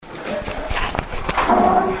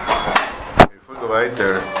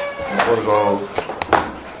weiter. I want to go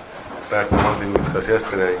back to one thing we discussed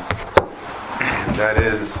yesterday. That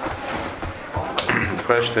is the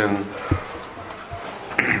question: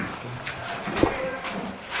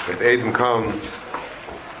 if Aiden come,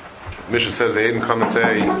 Mishnah says Aiden come and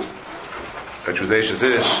say that she was Eishes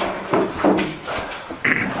Ish,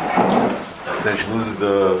 then she loses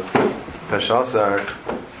the Peshasar.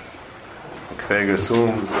 Kveger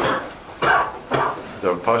assumes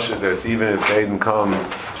the Pasha that it's even if they didn't come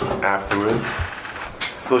afterwards,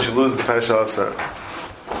 still she loses the Peshasar.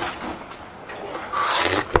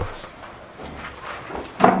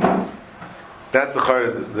 That's the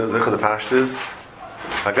Zechah the Pashtas.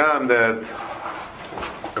 Hagam that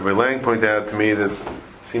Rabbi Lang pointed out to me that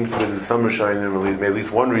seems to be the summer shining and at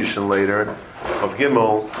least one Rishon later of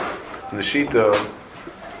Gimel in the Shita,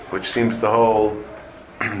 which seems to hold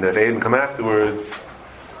that Aiden come afterwards,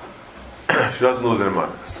 she doesn't lose her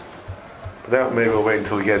manas. But that maybe we'll wait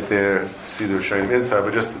until we get there to see the Rishonim inside.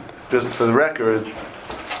 But just for the record,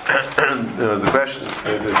 there was the question,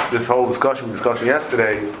 this whole discussion we were discussing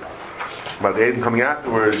yesterday about the Aiden coming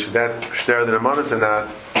afterwards, should that share the manas or not?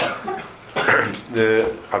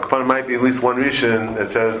 The Akpan might be at least one Rishon that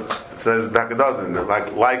says back a dozen. Like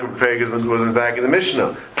Fergus was back in the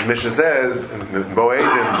Mishnah. The Mishnah says in Bo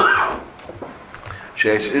Aiden,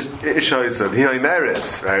 Isha is of Hiyai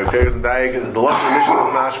Meretz, right? The last of the Mishnah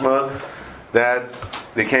was mashma that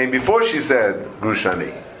they came before she said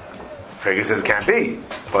Grushani. Fergus says can't be,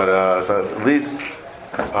 but so at least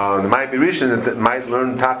there might be Rishon that might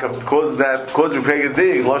learn Taka because of Fergus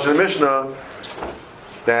dig Lashon the Mishnah,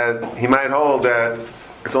 that he might hold that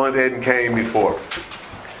it's only if Aiden came before.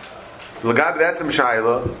 Lagabi, that's a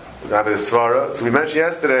Mishayla. Lagabi the Svara. So we mentioned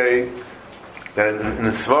yesterday that in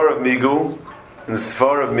the Svara of Migu,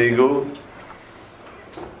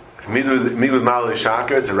 Migu's Mal is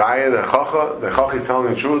Shakar, it's a Raya, the Chacha is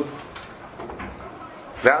telling the truth.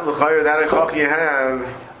 That L'chayr, that Chacha you have,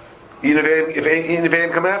 even if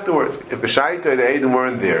Aiden come afterwards. If B'shaita, the Aiden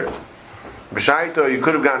weren't there, B'shaita, you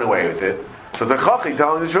could have gotten away with it. So it's a Chachi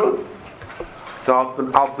telling the truth. So it's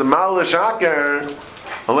the Mal Shakar,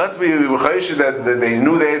 unless we were chayshed that they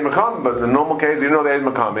knew they had coming, but in the normal case they didn't know they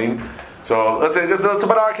had coming. So let's talk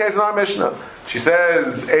about our case in our Mishnah. She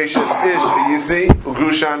says Eishes Ish V'yisi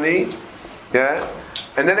Ugrushani, yeah,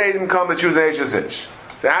 and then they didn't come that she was an Eishes Ish.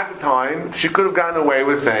 So at the time she could have gotten away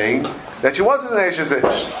with saying that she wasn't an Eishes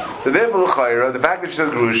Ish. So therefore the fact that she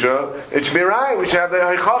says Grusha, it should be right. We should have the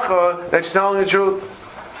Haichacha that she's telling the truth.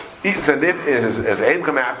 So if Aiden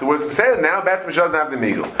come afterwards, say that now Bets Mish doesn't have the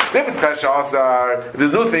Migul. So if it's Pesha Asar, if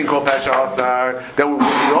there's a new thing called Pesha Asar, that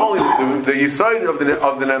the Yisoid of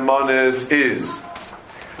the Nemanis is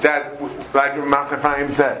that, like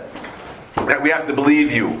Machafayim said, that we have to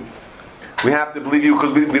believe you. We have to believe you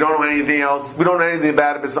because we don't know anything else. We don't know anything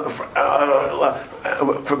about it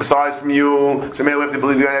besides from you. So maybe we have to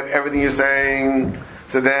believe you on everything you're saying.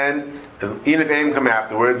 So then, even if Aiden come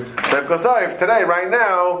afterwards, so because if today, right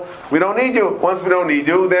now, we don't need you. Once we don't need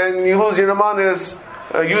you, then you lose your nemanis,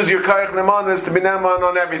 use your kayach nemanis to be neman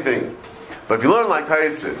on everything. But if you learn like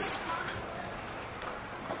Taisvis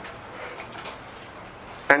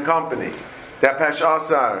and company, that Pesh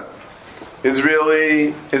Asar is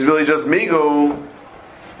really just Migu,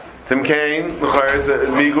 Tim Kain,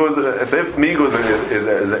 Migu as if Migu is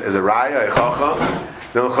a Raya, a Chacha.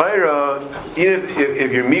 Now, even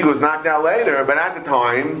if your Migu is knocked out later, but at the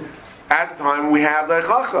time we have the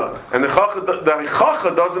Chacha, and the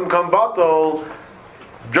Chacha doesn't come bottle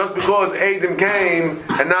just because Adam came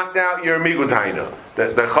and knocked out your Migu Taina.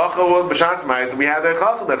 The Chacha was b'shas ma'is. We have the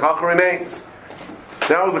Chacha. The Chacha remains.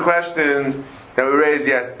 That was the question that we raised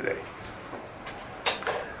yesterday.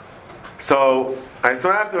 So I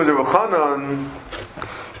saw afterwards Rav Chanan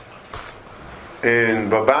in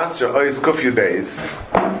Babasra Ois Kufyu Beis.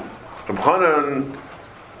 Rav Chanan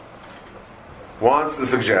wants to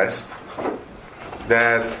suggest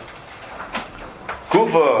that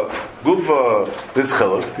Gufa this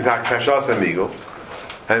chiluk to talk Pesha Asar Migu,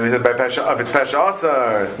 and we said by Pesha, if it's Pesha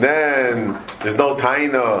Asar, then there's no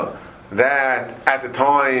taina that at the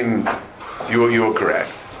time you were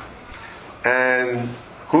correct. And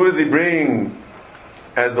who does he bring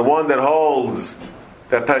as the one that holds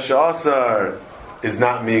that Pesha Asar is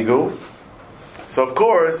not Migu? So of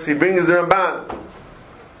course he brings the Ramban.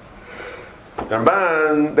 The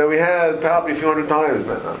Ramban that we had probably a few hundred times,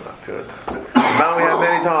 not a few hundred times. The Ramban we had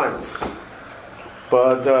many times.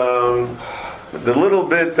 But the little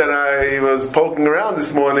bit that I was poking around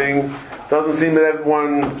this morning doesn't seem that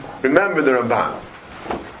everyone remembered the Ramban.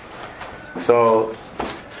 So,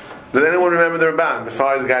 does anyone remember the Ramban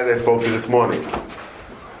besides the guys I spoke to this morning?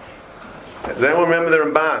 Does anyone remember the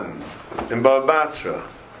Ramban in Bava Basra?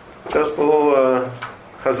 Just a little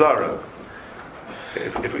Chazara.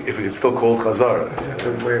 If it's still called Chazara.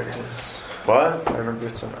 Where it is. What? I remember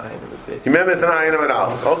it's an ayin of a base. You remember it's an ayin of an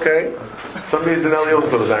aleph. Okay. Some reason Elios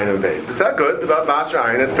put his ayin of a base. Is that good? About Basra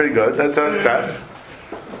ayin, that's pretty good. That's a step.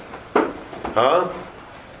 Huh?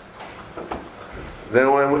 Does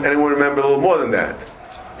anyone remember a little more than that?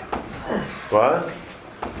 What?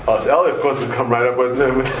 Oh, so Eli, of course, will come right up with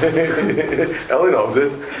Eli knows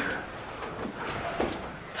it.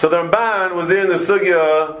 So the Ramban was there in the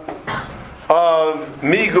sugya of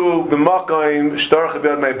Migu b'makayim shtarcha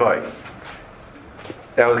b'yad meibai.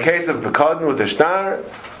 That was a case of Pekadon with a shtar,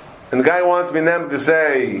 and the guy wants me then to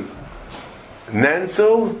say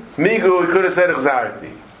Nensu, Migu, he could have said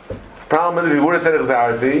Chzarti. Problem is, if he would have said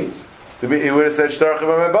Chzarti, he would have said Shtarcha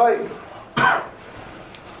b'meibai.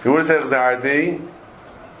 If he would have said Chzarti,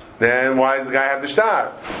 then why does the guy have the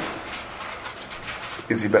shtar?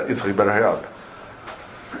 He better hurry up.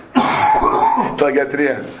 Till I get to the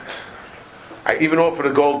end. I even offered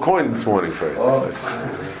a gold coin this morning for it.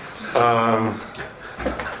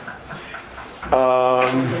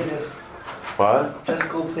 What? Just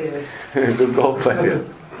go play it. Just go play it.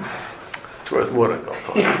 It's worth more than gold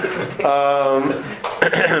coin.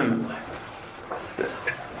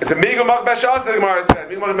 It's a Migu Mak Bashasa, the Gemara said.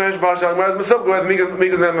 Migu Mak Bashasa, the Gemara is Mesuk, with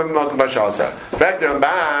Migu's name Mak Bashasa. Back there,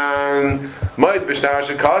 Ban, Moed Bishtar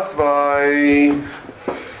Shekasvai.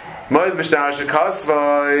 Moed Bishtar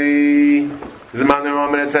Shekasvai. There's a man in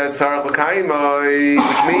Roman that says Sarach L'Kaimai,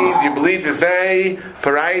 which means you believe to say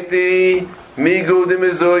Paraiti Migu de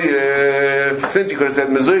Mezuyef. Since you could have said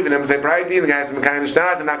Mezuyef and never say Paraiti, and the guy says Mekayim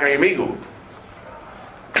Shtar, they're not going to Migu.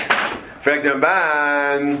 Fact the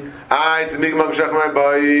ban, it's a Migu Makashach my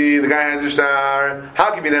boy, the guy has a shtar.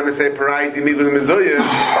 How can you never say Paraiti Migu de Mezuyef?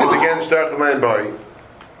 It's against Shtar my boy.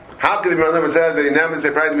 How can the man says that he never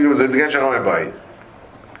say Paraiti Migu de Mezuyef? It's against Shtar my boy.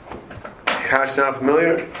 Cash sound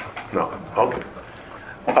familiar? No. Okay.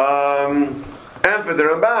 And for the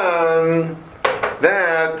Ramban,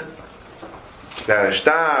 that a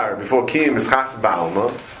shtar before Kim is Chas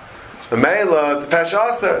Ba'alma, the Meila, it's a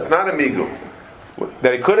Peshasa, it's not a Migu.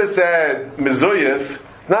 That he could have said Mezuyef,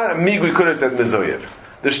 it's not a Migu, he could have said Mezuyef.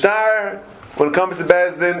 The shtar, when it comes to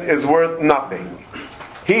Bezdin, is worth nothing.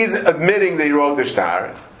 He's admitting that he wrote the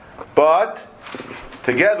shtar, but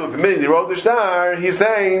together with admitting he wrote the shtar, he's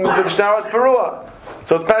saying that the shtar was Perua.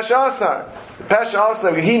 So it's Pesha Asar. Pesha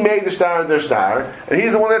Asar, he made the shtar and the shtar, and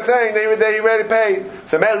he's the one that's saying that he already paid.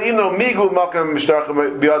 So even though Migu Makam Shtar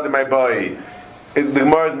B'yad my boy, the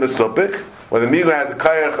Gemara is Mesupik, where the Migu has a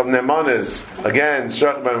Kayach of Nemanis against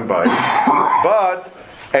Shtar my boy, but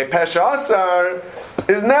a Pesha Asar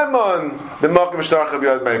is Neman the Makam Shtar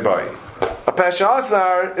B'yad my boy. A Pesha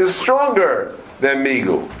Asar is stronger than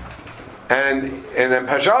Migu. And a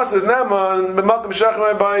Pesha is Neman the Makam Shtar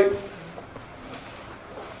my boy.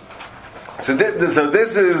 So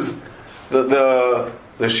this is the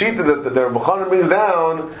sheet that the Rebbe brings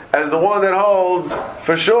down as the one that holds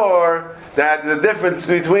for sure that the difference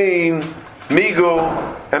between Migu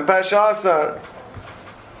and Pashasar.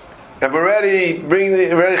 And we're already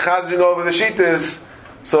chazing over the Shittas,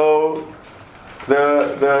 so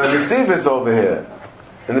the Nesivis over here.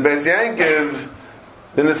 In the Beis Yankiv,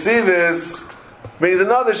 the Nesivis brings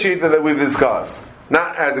another sheet that we've discussed.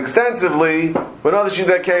 Not as extensively, but another sheet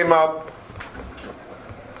that came up.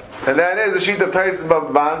 And that is the sheet of Taisus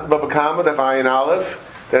Baba Kama, the Ayin Aleph,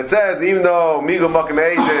 that says even though Migu Makim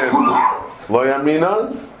Eidim Lo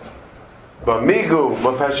Yamrinan, but Migu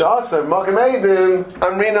Mapesha Asar Makim Eidim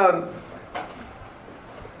Amrinan.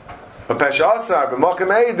 Mapesha Asar but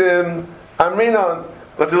Makim Eidim Amrinan.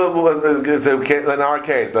 Let's look in our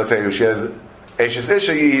case. Let's say she has Eishes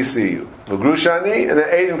Isha Yisiyu V'Grushani, and then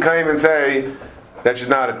Eidim come and say that she's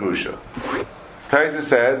not a Grusha. Taisa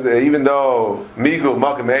says that even though Migu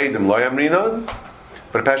Makim Eidim Lo Yamrinan,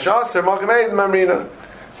 but Peshaser Makim Eidim Amrinan.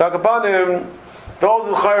 So Akapanim, those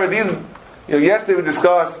who chayr these, yesterday we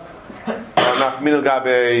discussed Nafmin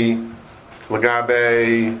Lagabe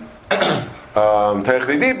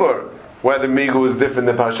Teichli Dibur, whether Migu is different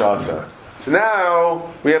than Peshaser. So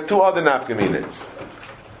now we have two other Nafkaminas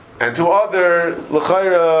and two other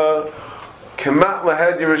L'chayra Kemat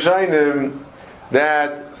Lahed Yerushalayim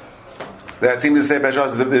that seems to say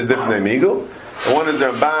Peshas is different than Migu. And one is the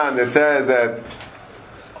Ramban that says that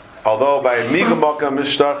although by Migu Makam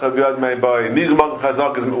Shtarcha B'yad Mei Boy, Migu Makam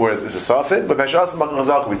Chazak is where it's a Safed, but Peshas Makam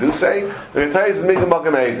Chazak we do say the Ritayis is Migu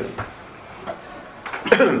Makam Eidim.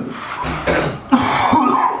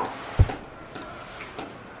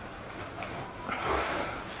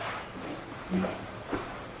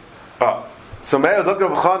 So Meir Zakir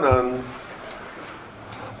B'Chanan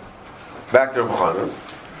Back to Rav Chanan.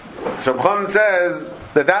 So Rav Chanan says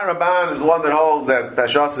that Ramban is the one that holds that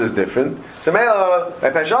Peshasa is different. So Mela, by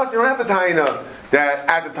Peshasa, you don't have the taina that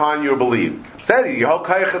at the time you were believed. So your whole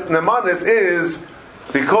Kayachet Nemanis is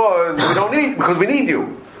because we need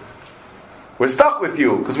you. We're stuck with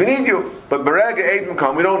you because we need you. But Berega Eidim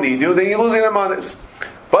come, we don't need you, then you're losing Nemanis.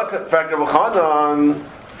 But the fact of Rav Chanan,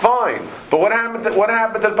 fine. But what happened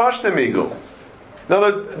to the Pashta Migu? In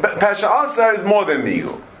other words, Peshasa is more than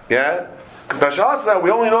Migu. Yeah? Because Peshasa,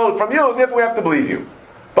 we only know it from you, therefore we have to believe you.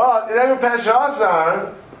 But in every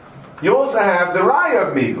Peshasar, you also have the Raya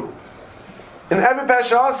of Migu. In every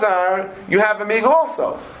Peshasar, you have a Migu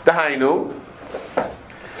also. The Hainu,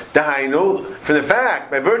 from the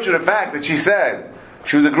fact, by virtue of the fact that she said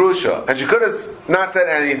she was a Grusha, and she could have not said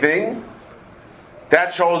anything,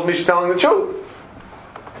 that shows me she's telling the truth.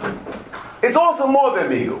 It's also more than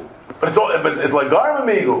Migu. But it's like Garma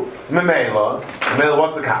Migu. Memela,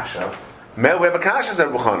 what's the Kasha? We have a Kasha, said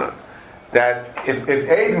Rav Chanan, that if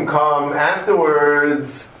Aiden come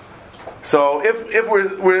afterwards, so if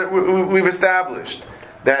we've established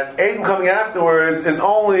that Aiden coming afterwards is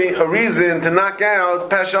only a reason to knock out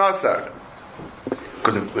Peshasar,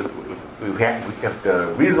 because if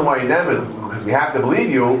the reason why you never, because we have to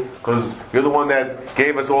believe you, because you're the one that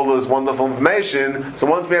gave us all this wonderful information. So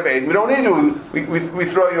once we have Aiden, we don't need you. We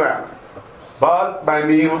throw you out. But by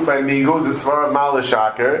Migu, the Svar of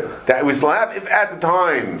Malashakar, that we still have, if at the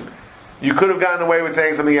time you could have gotten away with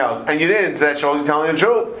saying something else, and you didn't, so that shows you telling the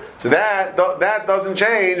truth. So that doesn't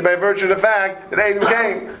change by virtue of the fact that Aiden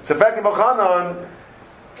came. It's effective Bachanan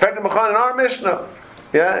in our Mishnah.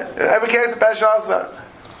 Yeah? In every case of Peshasar.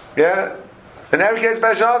 Yeah? In every case of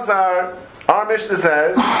Peshasar, our Mishnah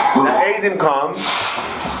says that Aiden come,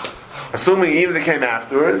 assuming even they came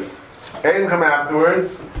afterwards, Aiden come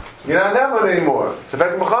afterwards, you're not never anymore. So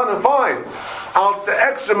effective Bachanan, fine. It's the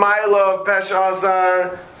extra mile of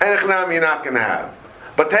Peshasar and Echnam you're not going to have.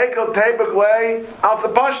 But take a way, it's the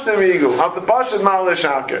Pashta Migu, it's the Pashta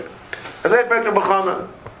Malashakir. As I effective Bachanan.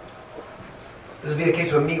 This would be the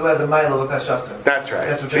case where Migu has a mile over Peshasar. That's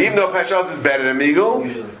right. So even though Peshasar is better than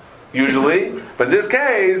Migu, usually, but in this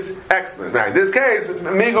case, excellent. Right? In this case,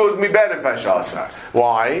 Migu is better than Peshasar.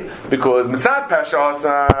 Why? Because Mitzat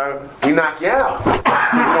Peshasar, we knock you out.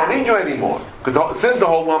 We don't need you anymore. Because since the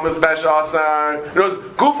whole one was Peshasar,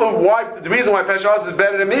 the reason why Peshasar is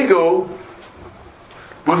better than Migu,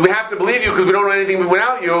 because we have to believe you because we don't know anything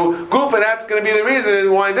without you. Gufa, that's going to be the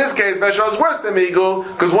reason why in this case Peshasar is worse than Migu,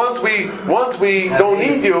 because once we don't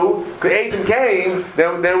need you, because Aiden came,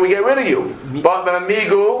 then we get rid of you. But by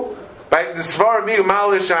Migu, by the Svar of Migu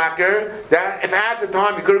Malashakar, that if at the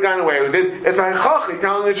time you could have gotten away with it, it's a Haichacha,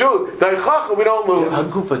 telling the truth. The Haichacha we don't lose.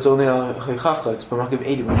 Gufa, it's only a Haichacha, it's B'Makim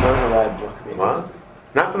Adim, it's not a Raya B'Makim Adim. What?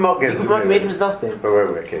 Not B'Makim Adim is nothing. Wait,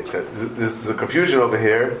 okay, so there's a confusion over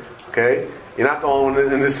here, okay? You're not the only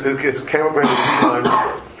one in this. It came up in the times,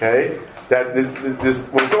 okay? That when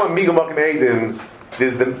we're talking about Migu Makim Eidim,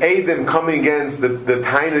 there's the Eidim coming against the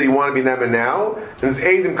Taina that you want to be Nema now, and there's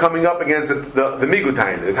Eidim coming up against the Migu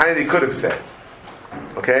Taina, the Taina that he could have said.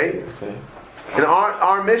 Okay? In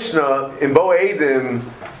our Mishnah, in Bo Eidim,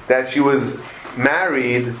 that she was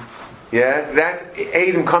married, yes, that's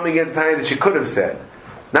Eidim coming against the Taina that she could have said.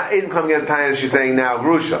 Not Eidim coming against the Taina that she's saying now,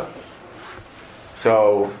 Grusha.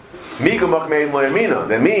 So, Migu Makmein Loyamina.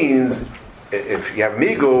 That means, if you have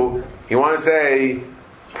Migu, you want to say,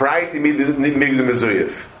 Praiti Migu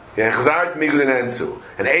Mezuyev. Chazart Migu Nenensu.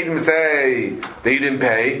 And Eidim say that you didn't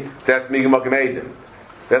pay, so that's Migu Makim Eidim.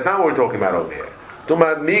 That's not what we're talking about over here. We're talking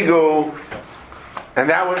about Migu, and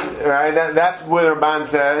that's where the Ramban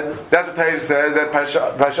said, that's what Taisha says, that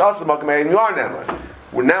Pashasa Makim Eidim, you are Nema.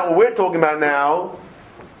 Now, what we're talking about now,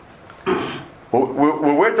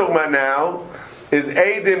 is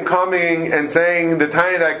Eidim coming and saying the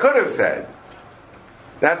Tanya that I could have said.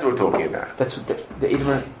 That's what we're talking about. That's what the Eidim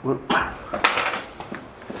are...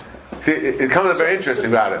 See, it comes up very interesting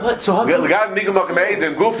about it. What? So how come... Migu Makim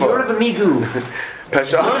Eidim, Gufa. You don't have the Migu. The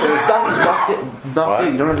stud is knocked out.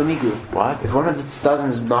 You don't have the Migu. What? If one of the studs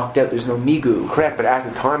is knocked out, there's no Migu. Correct, but at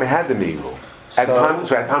the time I had the Migu. At the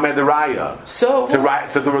time I had the Raya. So the Raya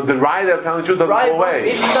that I'm telling the truth doesn't go away.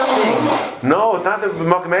 It's nothing. No, it's not the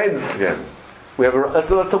Makim Eidim again. We have let's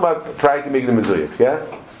talk about Praiti Migu Mezuyev, yeah?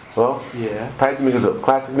 Well? Yeah. Praiti Migu,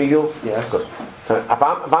 classic Migu? Yeah. Good. So if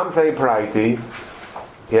I'm saying Praiti,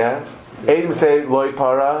 yeah? Eidim say Loi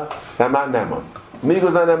Para, I'm not Nema. Migu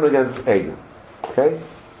is not Nema against Eidim. Okay?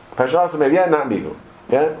 Peshasa maybe, yeah, not Migu.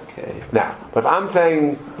 Yeah? Okay. Now, but if I'm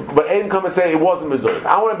saying, Eidim come and say it wasn't Mezuyev.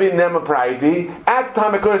 I want to be Nema Praiti, at the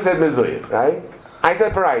time I could have said Mezuyev, right? I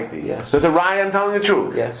said Paraiti. Yes. So it's a raya, I'm telling the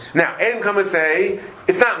truth. Yes. Now, Edom come and say,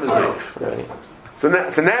 it's not Mizuyif. Right. So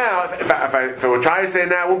now, if I were trying to say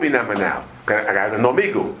now, it won't be Nema now. Okay, I got no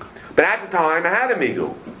Migu. But at the time, I had a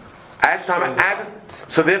Migu. At the time,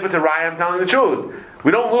 so therefore it's a raya, I'm telling the truth.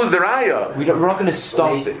 We don't lose the raya. We're not going to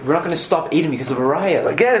stop. We're not going to stop Edom because of a raya.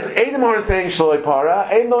 Again, if Edom aren't saying Shaloi Para,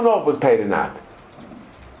 Edom don't know if it was paid or not.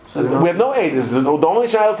 So we have no Edom. The only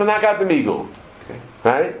child to knock out the Migu.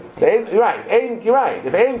 Right? You're right. You're right.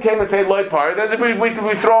 If Edom came and said Loi Para, then we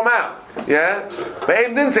throw him out. Yeah? But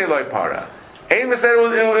Edom didn't say Loi Para. Edom said it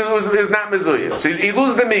was not Mizuya. So he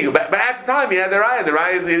loses the Migu. But at the time he had the Raya. The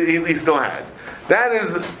Raya he still has. That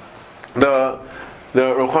is the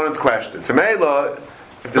Rav Chanan's question. So Meila,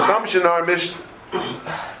 if the assumption are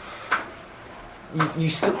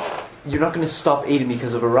you're not going to stop Edom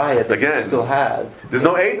because of a raya that you still have. There's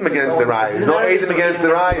no Edom against the raya. There's no Edom against the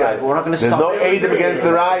raya. We're not going to stop. There's no Edom against the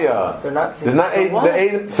raya. They're not. There's not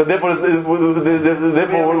Edom. So therefore, we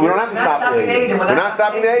don't have to stop the Edom. We're not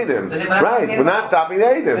stopping the Edom. Right? We're not stopping the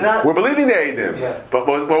Edom. We're believing the Edom. But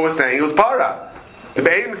what we're saying it was para. The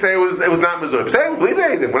Edom say it was not Mizur. Say we believe the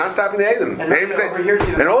Edom. We're not stopping the Edom.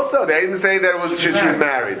 And also the Edom say that it was she was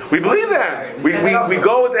married. We believe that. We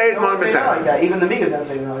go with the Edom 100%. Even the Miga is not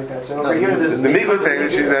saying that like that. So over here, the Miga is saying that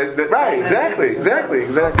she's right. Exactly.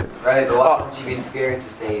 Right, but why would she be scared to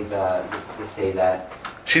say that?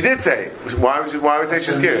 She did say. Why would we say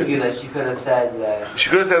she's scared? That she could have said that. She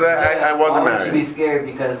could have said that I wasn't married. Why would she be scared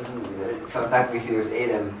because? From the fact we see there's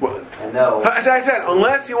Edom, and no. As I said,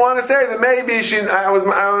 unless you want to say that maybe she,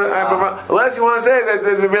 unless you want to say that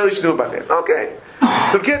we really should do about it. Okay.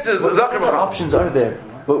 So kids, what options are there?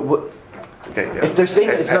 If they're saying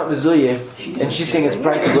that it's not Mizuya, and she's saying it's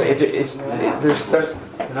practical, if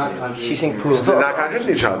she's saying proof. They're not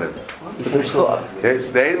contradicting each other. They're still.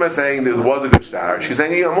 The Edom is saying there was a good star. She's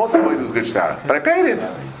saying I'm also going to do a good star, but I paid him.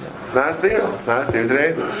 It's not a steer. It's not a steer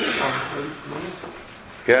today.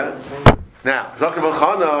 Yeah. Now, Zakir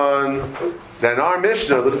B'Chanan, then our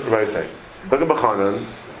Mishnah, listen to what I say. Zakir B'Chanan,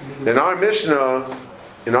 then our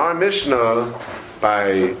Mishnah,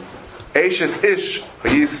 by Eishes Ish,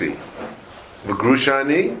 V'Yisi,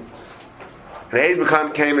 V'Grushani, and Eid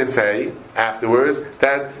B'Chan came and say, afterwards,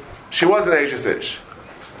 that she wasn't Eishes Ish.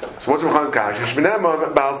 So what's B'Chan's kash? She should be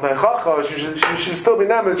Nema, Ba'al Snei she should still be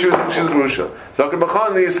Nema, she was Grusha. Zakir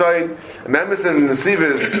B'Chanan, you say, Memes and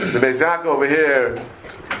Nesivis, the Beis Yaakov over here,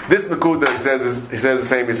 this Nakuda he says the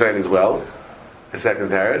same Yisrael as well. The second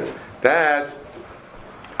teretz that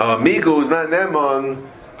Migu is not Neman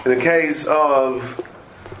in the case of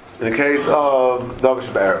Davish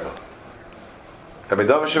B'Erva. And by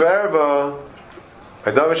Davish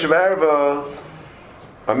B'Erva,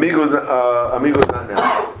 Migu is not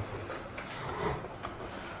Neman.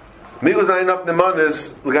 Migu is not enough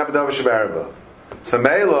Nemanis l'gab Davish B'Erva. So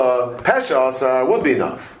Meila Pesha Asar would be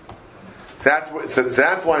enough. So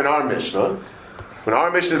that's why in our Mishnah, when our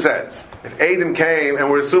Mishnah says, if Edom came, and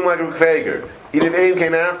we're assuming like a Rukveger, even if Edom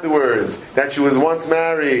came afterwards, that she was once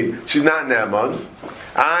married, she's not Neman.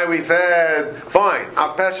 We said, fine,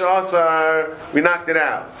 Als Pesha Asar, we knocked it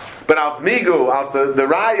out. But Als Migu, Als the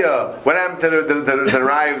Raya, what happened to the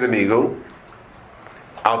Raya of the Migu?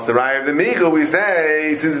 Als the Raya of the Migu, we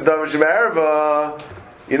say, since it's Davish B'Erva,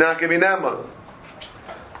 you're not going to be Neman.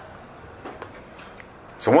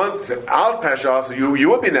 So once Al Pesha, so you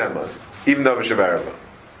would be Neman, even though Shavarava.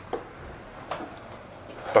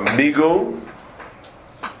 But Migu,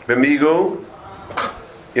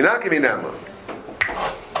 you're not going to be Neman.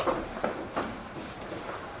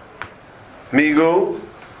 Migu,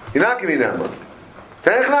 you're not going to be Neman.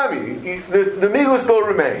 The Migu still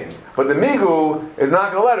remains, but the Migu is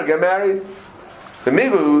not going to let her get married. The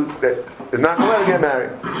Migu is not going to let her get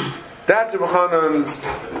married. That's Rav Chanan's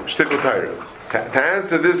shtickle Torah. To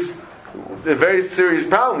answer this, a very serious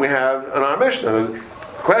problem we have in our Mishnah. There's a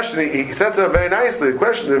question, he sets it up very nicely. A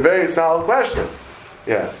very solid question.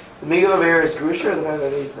 Yeah. The Miga over here is Grusha, or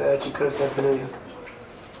the fact that she could have said Penuya?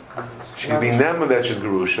 She's being Nema that she's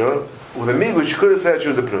Grusha. With a Migu, she could have said she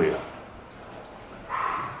was a Penuya.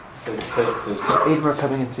 So Edom are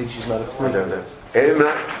coming and saying she's not a Penuya.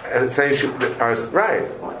 Edom saying she right.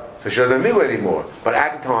 So she doesn't have Migu anymore. But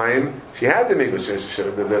at the time, she had the Migu.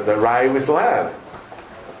 The Raya we still have.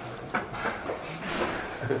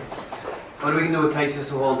 What are we going to do with Taisus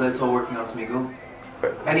who holds that it's all working out to Migu?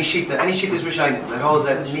 Any Shita is Rishayim that holds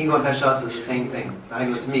that Migu and Peshas is the same thing. I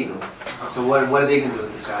go to Migu. So what are they going to do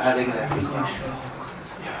with this guy? How are they going to answer this question?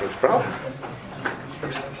 It's a problem.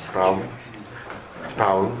 It's a problem.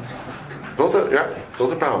 It's also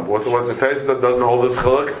a problem. What's the Taisus that doesn't hold this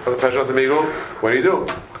chiluk of Peshas and Migu? What do you do?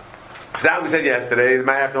 So that we said yesterday, you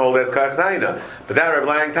might have to hold that's Kach Taina. But that Reb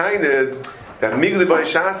Lang Taina, that Migli Boy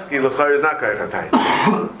Shaski, L'chayr is not Kach Taina.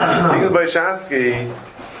 Migli Boy Shaski,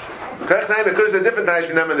 Kach Taina could have said different Taina,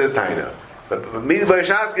 remember this Taina. But Migli Boy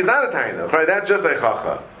Shaski is not a Taina. That's just a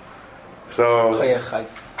Chacha. So, say it's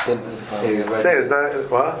not,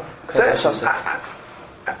 what?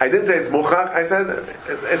 I didn't say it's Muchach, I said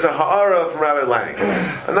it's a Ha'ara from Rabbi Lang.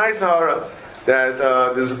 A nice Ha'ara. That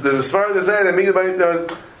there's a svara to say that Migli Boy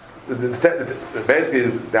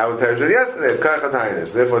basically, that was Teresh yesterday. It's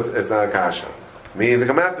Kayachatainis. Therefore, it's not a kasha. Meaning to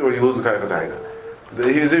come afterwards, you lose the Kayachataina.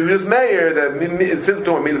 He was just mayor that it's still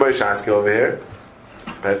talking Migli Boy Shaski over here,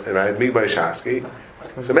 right? Migli Boy Shaski.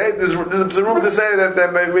 So maybe there's a room to say that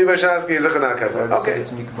Migli Boy Shaski is a Chanakah. Okay.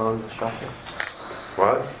 It's Migli Boy Shaker.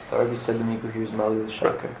 What? The Rebbe said the Migli here is Mali the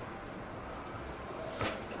Shaker.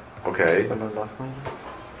 Okay.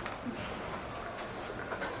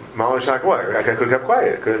 Malashak, what? I could have kept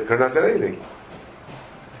quiet. Could not said anything.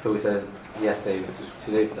 So we said yesterday, it's just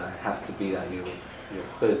too late for that. It has to be that you're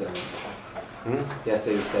chuzah.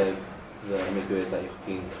 Yesterday we said the migu is that you're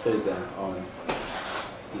being chuzah on.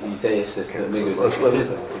 You say it's just the migu is that you're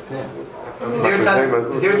chuzah. Is there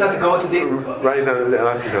a time to go into the right now? I'll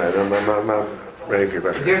ask you tonight. I'm not ready for your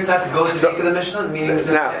question. Is there a time to go into the the Mishnah? Meaning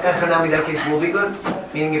that case will be good.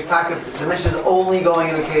 Meaning if the Mishnah is only going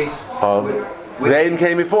in the case. The Aiden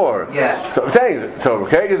came before. Yeah. So I'm saying, so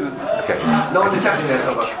Craig is okay. No one's accepting that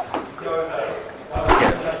so far.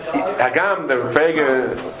 Hagam, the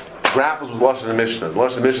Frege grapples with Lashon and Mishnah.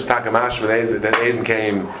 Lashon and Mishnah is Takamash, then Aiden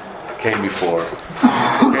came before.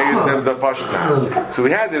 So we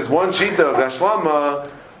had this one shita of the Ashlama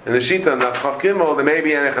and the shita of Chav Gimel, there may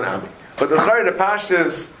be an Echanami. But the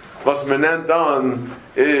Pashtas, what's menant done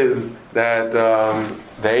is that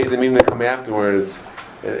the Aiden, even they come afterwards,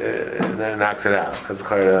 and then it knocks it out. That's the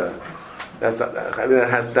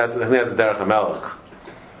Derech HaMelech.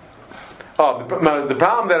 Oh, the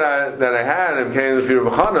problem that I had in came to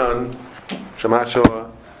Rabbi Chanan, I'm not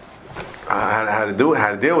sure how to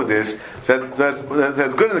deal with this. So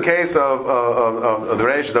that's good in the case of the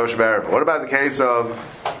Reish Dosh Be'erev. What about the case of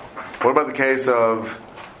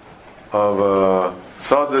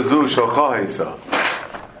Sadazu Shalcha?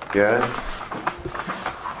 Yeah,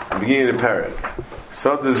 beginning of Perek.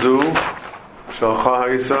 Sadazu Shalcha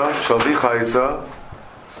Haisa Shaldi Haisa.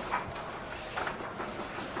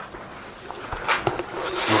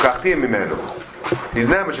 He's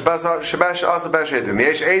never Shabash also Bash Edim.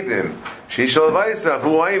 Yesh Edim. She Shalvaisa,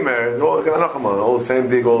 Vuaimer, all the same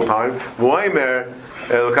thing all the time. Vuaimer,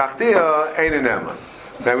 El Kachtia, Ein Enema.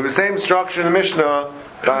 Now, we have the same structure in the Mishnah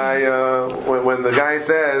by when the guy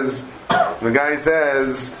says,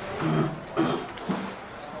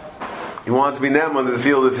 he wants to be Neman that the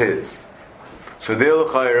field is his. So there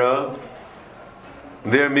L'chaira,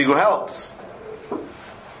 there Migu helps.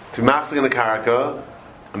 To be Machzik in the Karaka,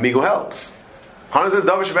 Amigo helps. Hanan says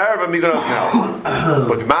Davish V'Arav, Amigo doesn't help.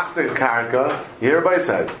 But Machzik Karka, you hear everybody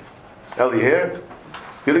said. Eli, you hear?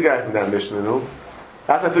 You're the guy from that Mishnah, no?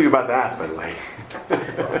 That's what I thought you were about to ask, by the way.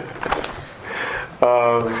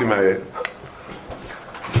 Let's see my... It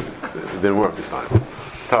didn't work this time.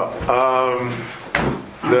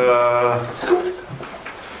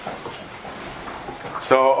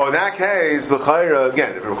 So in that case, the Chayra,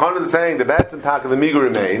 again, if Rav is saying the Betz and Taka, the Migu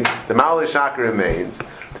remains, the Malay Shaka remains,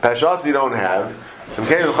 the Pashas you don't have. So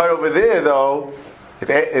the Chayra over there, though,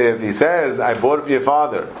 if he says, I bought it from your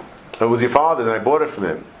father, or it was your father, then I bought it from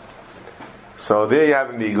him. So there you have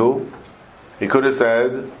a Migu. He could have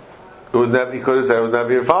said, it was never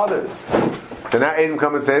your father's. So now Adam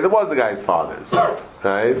come and say, there was the guy's father's.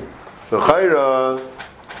 Right? So Chayra,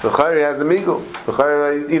 the Chayri has a migu. The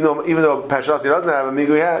Chayri, even though Pashasi doesn't have a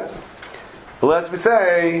migu, he has. But let's we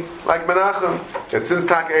say, like Menachem, that since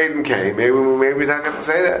Tak Adam came, maybe we don't have to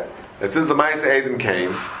say that. That since the Maisa Adam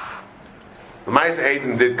came, the Maisa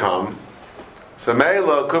Adam did come. So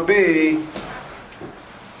Mela could be,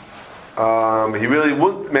 he really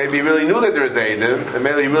wouldn't. Maybe he really knew that there is Adam, and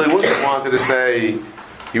Mela he really wouldn't have wanted to say.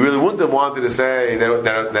 He really wouldn't have wanted to say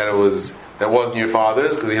that wasn't your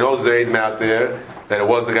father's, because he knows there's Adam out there. That it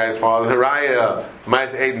was the guy's father. Haraya,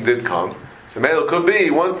 Maisa Adam did come. So maybe it could be,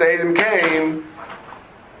 once the Adam came,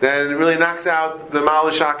 then it really knocks out the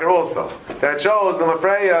Malay Shakar also. That shows the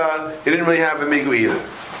Mafreya, he didn't really have a Migu either.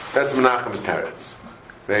 That's Menachem's teretz.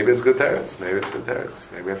 Maybe it's good teretz. Maybe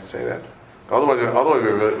we have to say that. Otherwise we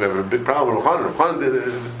have a big problem with Rav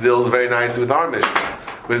Chanan deals very nicely with our mission.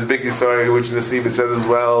 With his big Yisrael, which the Sibah says as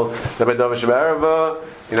well, that by Davish B'Arava,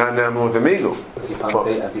 you're not Namu with a Migu.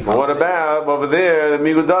 But what about over there, the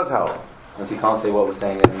Migu does help? And he can't say what we're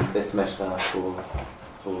saying in this Mishnah for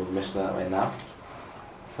the Mishnah right now?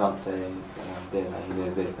 can't say that he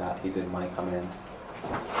knows it, that he didn't mind coming in.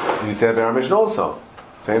 You said there are Mishnah also.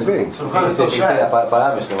 Same thing. So If you say that by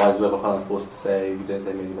our Mishnah, why is Rabbi Chanan forced to say we don't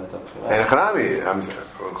say maybe by Dr. And Chanami,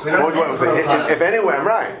 if anyway, I'm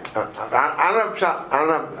right. I don't have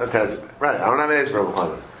right. I don't have an answer for Rabbi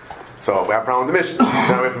Chanan. So we have a problem with the Mishnah.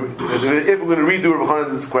 Now, if we're going to redo Rabbi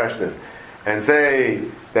Chanan's question and say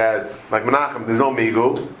that, like Menachem, there's no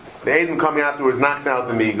migu, the Aiden coming afterwards knocks out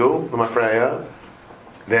the migu, the Mafreya,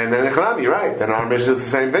 then the Chanami, you're right. Then our Mishnah is the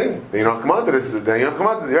same thing. Then you don't come on to this. Then you don't come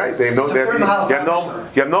on to this. Right?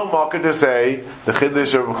 You have no marker to say the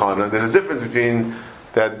Chiddush of Rabbi Chanan. There's a difference between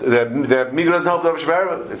that migu doesn't help Davar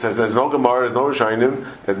Shebera. It says there's no Gemara, there's no Rishonim,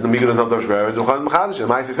 that the migu doesn't help Davar Shebera. It's Rabbi Chanan Mechadish. And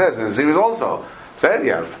Maaseh says, and the series also said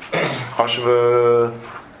you have Chashva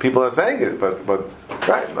people are saying it, but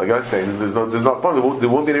right, like I was saying, there's no point. There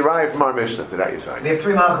won't be any riot from our Mishnah. That you say. We have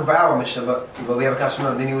 3 malachim for our Mishnah, but we have a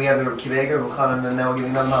Kashmir. Then we have the Rabbi Kiveger, Rabbi Chanan, and now we're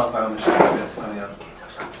giving another malach for our Mishnah.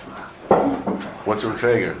 What's Rabbi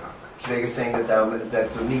Kiveger? Kiveger saying that the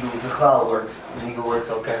migu, the chalal works. The migu works.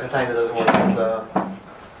 So it's kind of Chataina doesn't work with the.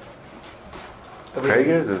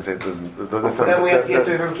 Kiveger doesn't. Then we have to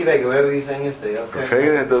answer Rabbi Kiveger. Whatever you were saying yesterday.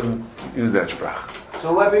 Kiveger doesn't use that sprach. So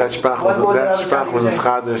whatever, that sprach was a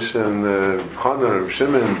Chadash and Chanan or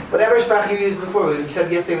Shimon. Whatever sprach you used before, we said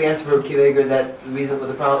yesterday we answered for Kiveger that the reason for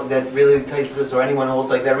the problem that really Taisus or anyone holds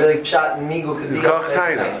like that really pshat and migu could be. If you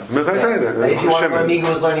want to learn migu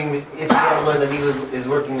is learning, if you want to learn that migu is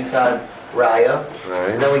working inside Raya,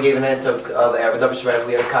 right. So then we gave an answer of Davar Shebera.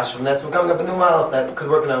 We had a kasha from that, so we're coming up a new malach that could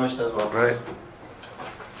work in our Mishnah as well. Right.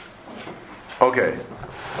 Okay.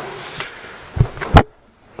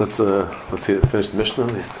 Let's see it finish the Mishnah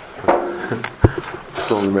at least.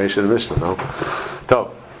 Still in the Reish of the Mishnah, no?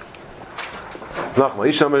 Top. Nachma.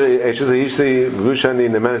 Isham Eish Yishi Gushani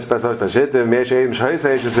Nemenes Pesach Tashetem Yesh Eidim Shayis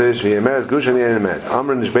Eish V'Yemeres Gushani Nemenes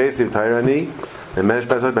Amr Nishbeisiv Tayrani Nemenes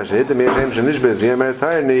Pesach Tashetem Yesh Eidim Shnishbes V'Yemeres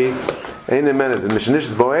Tayrani Ein Nemenes and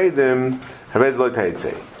Mishnishis Bo Eidim Harez Lo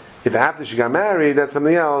Teitzei. If after she got married, that's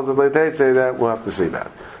something else that Lo Teitzei that we'll have to see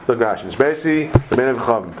about. Look, Rashi. Nishbeisi Lebein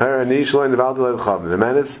V'Chavim Tayrani Shloin Nevaldi V'Chavim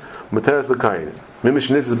Nemenes Muteres L'Kayin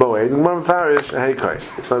Mimishnishes Bo Eidim Gemar Mefarish Heikai.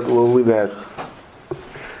 So we'll leave that.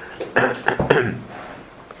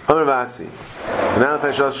 Amar Vasi. Now the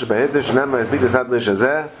Pesach Shebehitish Nemar is B'Das Adlish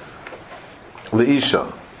Hazeh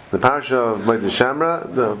L'Isha. The parasha of Moed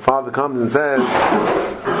Shamra, the father comes and says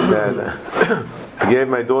that I gave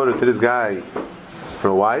my daughter to this guy for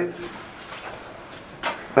a wife,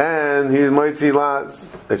 and he might see Laz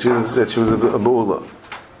that she was a Bula.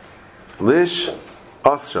 Lish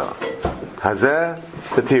Asra Hazeh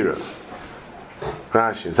Katira.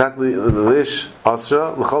 Rashi. Exactly Lish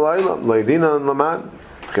Asra L'Chol Aylam L'Yedina and Laman.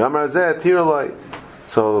 Gamar Hazeh Tira Loi.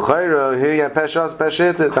 So L'Chayra here you have Peshas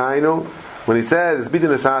Peshet Tainu. When he says Bidin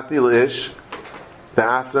Asati Lish, the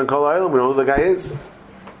Asra and Kol Aylam, we know who the guy is.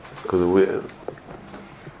 Because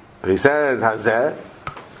he says Hazeh.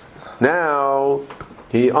 Now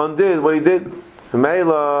he undid what he did.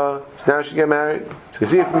 Meila, now she get married. So you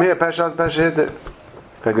see from here, Peshas Peshet.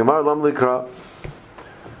 Kagamar Lam Likra.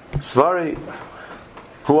 Svari.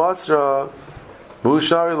 Hu Asra. Hu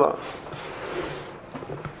Sharila.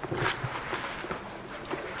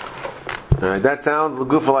 That sounds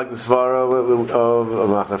gufa like the svara of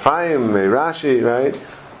Machafayim, Rashi, right?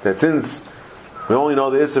 That since we only know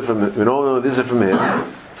the Issa from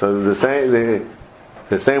him, so the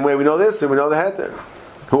same way we know this, and we know the heter.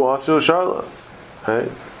 Who also Sharla, right?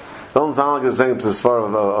 Don't sound like the same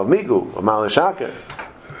svara of Migu, of Malashaka.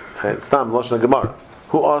 Right? It's not Lashon Gemara.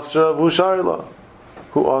 Who Asra Hu Sharla?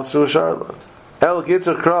 Who Asra Sharla? El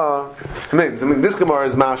Gitzur Kra. I mean, this Gemara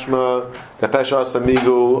is mashma that Peshas and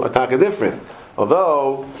Migu attack different.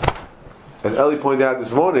 Although, as Eli pointed out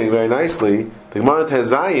this morning very nicely, the Gemara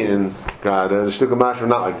Tezayin, the Shtuk of mashma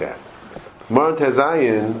not like that. Gemara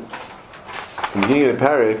Tezayin, in the beginning of the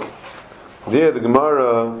parak, there the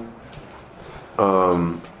Gemara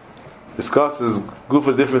discusses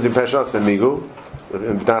gufa difference in Peshas and Migu.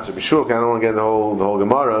 In B'Nasar B'Shuk, I don't want to get the whole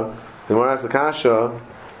Gemara. The Gemara asks the Kasha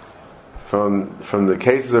from the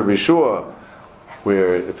cases of Rishua,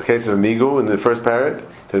 where it's a case of Migu in the first parak,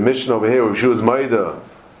 to the mission over here where Rishua's Maida,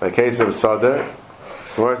 a case of Sadeh.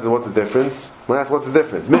 Gemara says, what's the difference? Gemara asks, what's the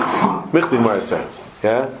difference? Michti Gemara says,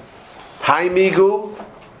 yeah? Hai Migu,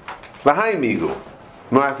 V'hai Migu.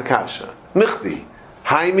 Gemara asks the Kasha. Michti.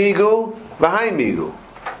 Hai Migu, V'hai Migu.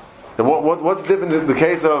 And what's the difference in the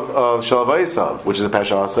case of Shalavaisa, which is a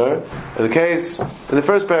Pesha Asar, and the case in the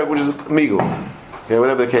first parak, which is Migu? Yeah,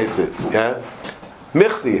 whatever the case is. Yeah?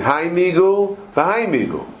 Michti, Hai Migu, V'hai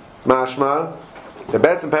Migu. Mashma, the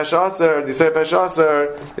bets in Pesha Aser, the Yisrael Pesha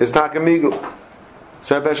Aser, is Taka Migu.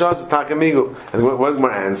 So Peshas is Takamigu. And what's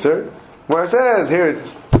more answer? Where it says here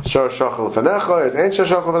it's Shar Shachal Fanecha, it's Ein Shar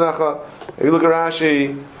Shachal Fanecha. If you look at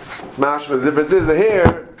Rashi, it's mashma. The difference is that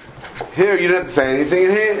here you didn't have to say anything,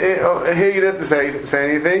 and here you didn't have to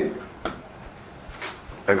say anything.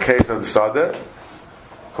 In case of the Sada,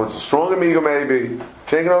 so it's a stronger Migo maybe.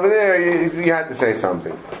 Take it over there, you had to say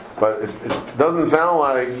something. But it doesn't sound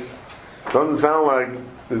like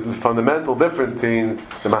there's a fundamental difference between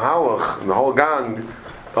the Mahalach and the whole gang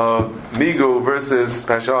of Migo versus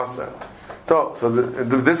Peshasa. So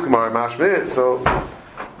this Gemara mashma is, so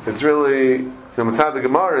it's really the Mitzad the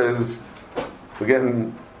Gemara is we're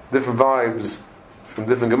getting different vibes from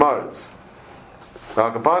different Gemaras.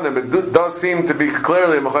 It does seem to be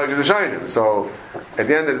clearly a Machalik of the Shainim. So at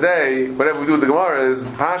the end of the day, whatever we do with the Gemara is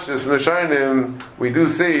Pashas from the Shainim, we do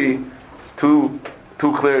see two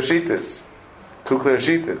clear Shitas. Two clear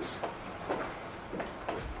Shitas.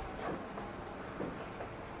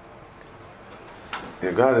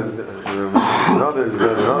 You've got another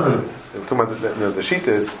talking about the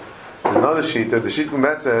Shitas. There's another Shita. The Shita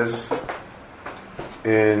Metzes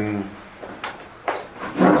in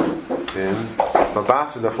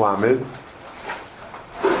Babasur the Flamid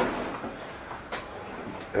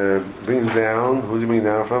brings down. Who's he bringing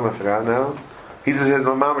down from? I forgot now. He says,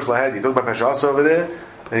 "Mamash lahed." You talk about Peshasa over there,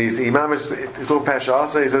 and he talk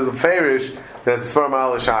Peshasa. He says the Farish that's a Svar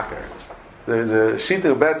Mal Shakar. There's a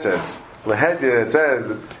Shita Betzes lahed that says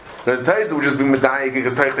that there's a Taisa which is being medayik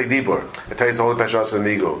because Taichei Dibur. The Taisa hold the Peshasa and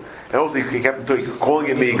Migo, and also he kept calling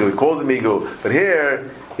it Migo. He calls it Migo, but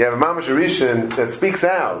here you have a Mamash Rishon that speaks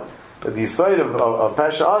out. But the side of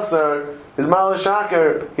Pesha Asar is Mal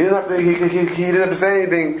Shakar. He didn't have to. He didn't have to say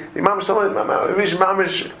anything. The Mamash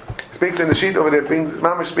speaks in the sheet over there.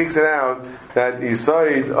 Mamash speaks it out that the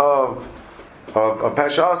side of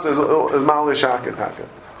Pesha Asar is Mal Shakar.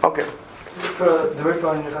 Okay. For the word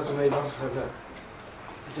for Nechas Meis also says that.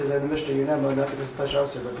 He says that in the Mishnah you're not because of Pesha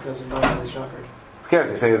Asar, but because of Mal Shakar. Yes,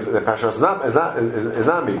 he says that Pesha Asar is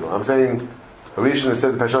not Migo. I'm saying a Rishon that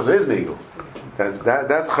says the Pesha Asar is Migo.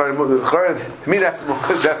 That's to me. That's more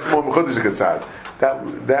mechudesh getzad.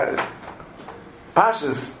 That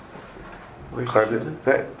Pashas.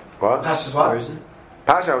 What? Pashas what?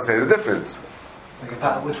 Pasha, I would say, is a difference.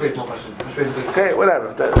 Which way is more Pashas? Which way is the big? Okay,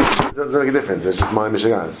 whatever. That doesn't make a difference. It's just my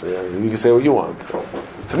mishagas. So, you can say what you want.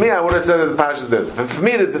 For me, I would have said that the Pasha is this. For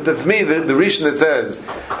me, the Rishon that says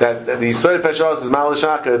that the Yisrael Peshas is Mal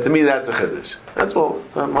Shakar, to me that's a chiddush. That's all.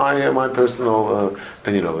 It's my personal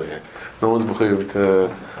opinion over here. No one's b'chuyev to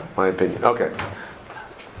my opinion. Okay.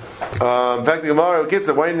 In fact, the Gemara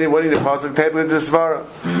Gitzah, why do you need a pasuk table into Svara?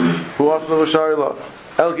 Who also knows Sharila?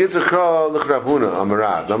 El Gitzah Kral L'Rav Huna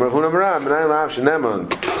Amarav. Rav Huna Amarav. Menay Lav Sheneman.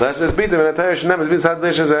 Last is beaten. When I tell you Sheneman, it's been sad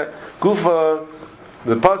dish as a Gufa.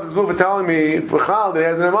 The pasuk Gufa telling me B'chal that he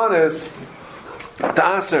has an emanis to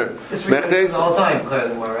answer. This we do the whole time, clear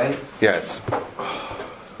the more, right? Yes.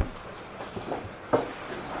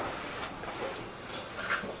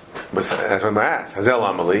 But that's what I asked. Hazel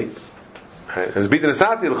Amali. There's beaten a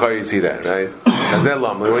sati l'chari. You see that, right? Hazel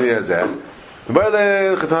Amali. When you has that. But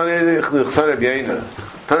the Chatane B'Yaina.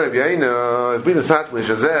 Chatane B'Yaina is beaten a sati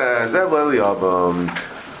l'Hazel Eliab.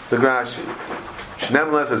 The Grashi.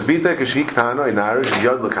 Shneimles has beaten k'shik tano inarish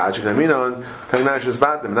yod l'kachik aminon tagnash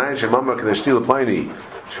esbat them nine shemamar k'deshtil l'playni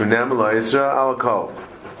shneim l'Isra al-kol.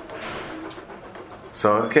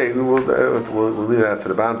 So okay, we'll leave that for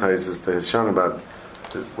the baptized. It's shown about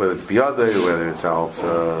whether it's biyadai or whether it's out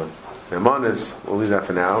nemanis. We'll leave that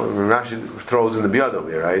for now. Rashi throws in the biyadai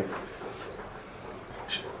here, right?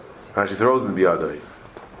 Rashi throws in the biyadai.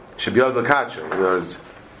 Shebiyad l'kacha.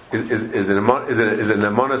 Is it an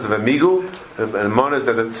nemanis of a migul? An nemanis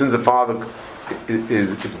that since the father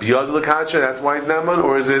it's biyad l'kacha, that's why it's neman,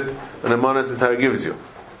 or is it an nemanis the Torah gives you?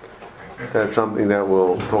 That's something that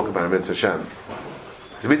we'll talk about in Mitzvah Shem.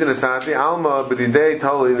 Zbita Nesati Alma b'didei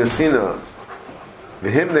tali nesina.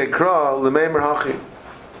 V'him nekra l'meimer hachi.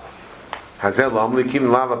 Hazel lamli kim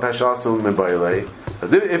lava peshasul mebaylei.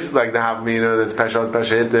 If like the havmina, there's peshas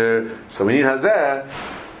peshahitter, so we need hazeh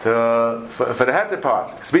for the heter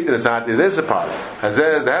part. Speak to the side is this a part.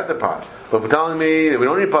 Hazeh is the heter part. But for telling me that we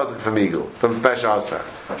don't need pasuk for migul, for peshasa.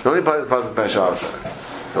 We don't need pasuk for peshasa.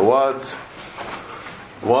 So what's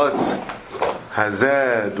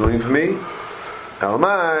hazeh doing for me?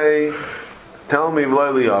 Elamai, tell me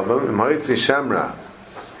v'loy liyavim m'hoitzi shemra.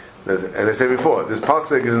 As I said before, this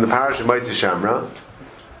pasuk is in the parish of Moitzi Shamra.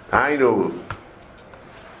 Hainu,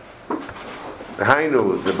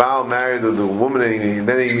 the Baal married the woman, and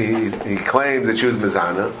then he claims that she was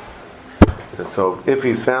Mizana. And so, if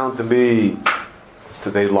he's found to be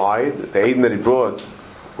that they lied, the Aiden that he brought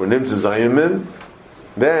were Nimtz Zayimim,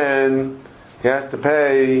 then he has to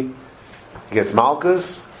pay. He gets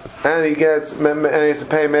malchus, and he has to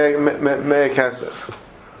pay mea kesef.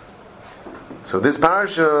 So this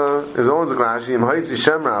parasha is always a Rashi. Im haitzi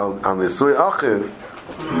shemra al nisui achiv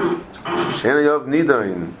she'ena yov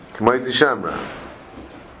nidain k'maitzi shemra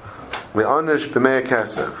le'onish b'mei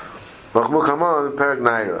kesef v'chmu kaman perak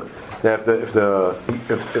naira.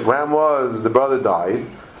 If what happened was the brother died,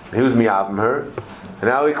 and he was miyavim her, and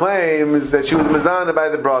now he claims that she was mizana by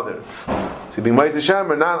the brother. So he'd be maitzi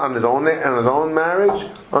shemra not on his own marriage,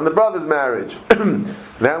 on the brother's marriage.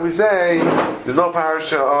 Now we say there's no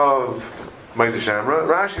parasha of Maitzi Shamra.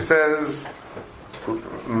 Rashi says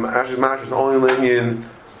Rashi's mashma is only linyan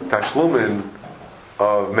tashlumin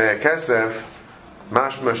of mea kesef,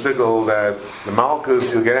 mashma shtickle that the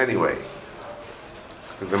malchus you'll get anyway,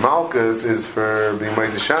 because the malchus is for being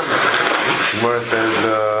Maitzi Shamra. Gemara says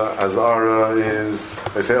azara is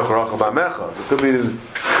v'seich rachel ba'mecha. So it could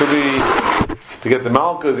be to get the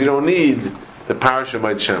malchus you don't need the parasha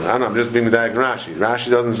Maitzi Shemra. I don't know, I'm just being the Rashi.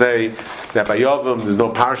 Rashi doesn't say that by Yavim there's no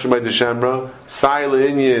parasha Maitzi Shemra. Saila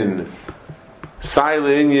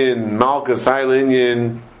Inyan, Malka, Saila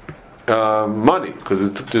Inyan, money.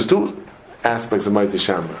 Because there's two aspects of Maitzi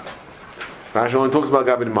Shemra. Rashi only talks about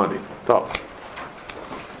Gabi money. Talk.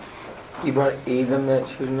 You brought Edom that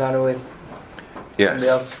she was not with Yes. somebody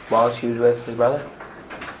else while she was with his brother?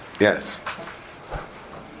 Yes.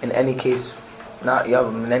 In any case, not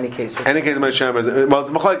Yavam, in any case. Any case, Maitzi Shemra is, well, it's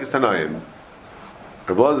Machlokes Tanaim.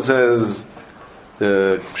 Rav Elazar says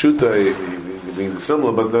the Pshuta he brings it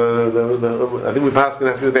similar, but the I think we pass it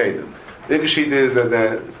has to be with Edom. The Ikashit is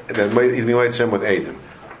that he's being Maitzi Shemra with Edom.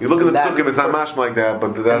 You look at the Psukim, it's not mashma like that,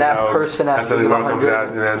 but that's how the Gemara comes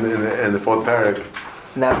out in the fourth parak.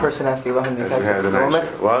 And that person has to give 100 kesef to the woman?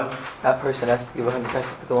 What? That person has to give 100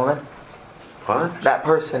 kesef to the woman? What? That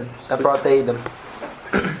person that brought the Edom.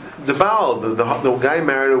 The Baal, the guy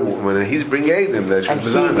married a woman, and he's bringing Edom that she's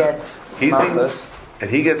Mazana. And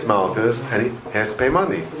he gets Malchus, and he has to pay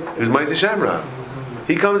money. It was Maitzi Shemra.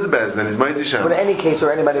 He comes to Bezdin, and he's Maitzi Shemra. But in any case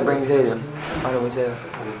where anybody brings Edom, why don't we say that?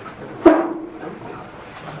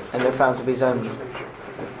 And they're found to be Zayim.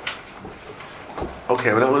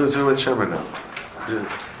 Okay, we're not going to do Maitzi Shemra now.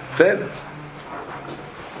 Said.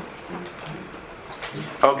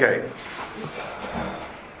 Okay.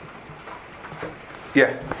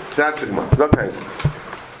 Yeah, that's the Gemara. Look how it says.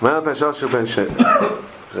 Mal Pashas Shul Ben Shet.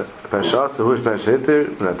 Pashas Hush Ben Sheter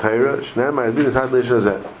Na Torah Shnei Ma'adin Is Had Leisha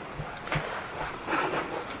Zeh.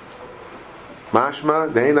 Mashma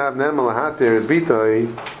Dein Avnem Lahater Is Bitoi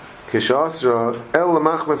Kishasra El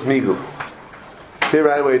Lamachmas Migu. See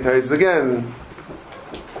right away it tells again.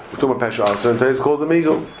 Tuma Pashas and Tais calls a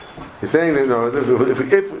Migu. He's saying that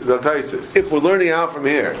if we're learning out from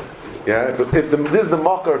here. Yeah, this is the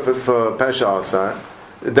mocker for Pesha Asar.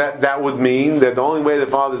 That would mean that the only way the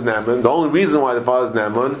father's Naman, the only reason why the father's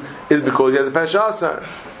Naman is because he has a Pesha Asar,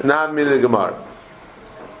 not meaning the Gemara.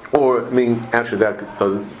 Or, actually that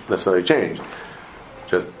doesn't necessarily change.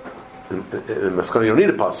 Just in Maskana you don't need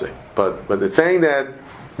a pasuk, but it's saying that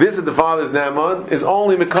this is the father's Naman is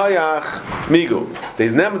only Mikayach Migu.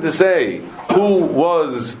 There's never to say who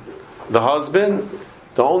was the husband.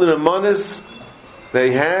 The only Namanis that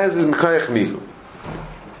he has is Mikayach Migu.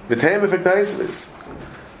 The time effect is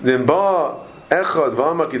then ba echad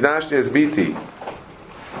v'amar kidashti esbiti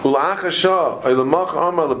ul'achasha oilamach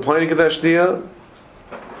amar leplani kidashtiya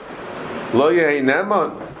lo yehi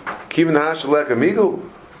neman kivin hashalek amigu.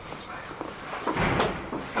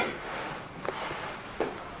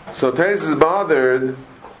 So Tais is bothered.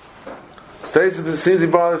 Tais seems to be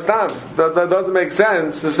bothered. Stops. That doesn't make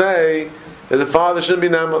sense to say that the father shouldn't be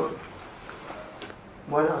neman.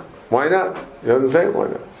 Why not? Why not? He doesn't say why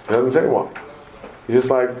not. He doesn't say why. He just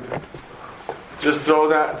throws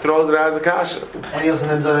it as a kasha. And he also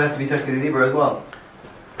Nemzon has to be Tech Dibur as well.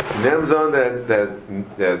 Nemzon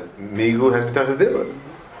that Migu has to be Tech Dibur.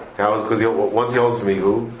 Because once he holds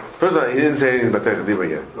Migu, first of all, he didn't say anything about Tech Dibur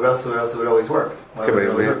yet. Where else it would always work? Okay,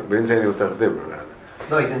 but we didn't say anything about Tech Dibur.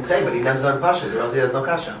 No, he didn't say, but he Nemzon Pasha, or else he has no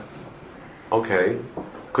kasha. Okay.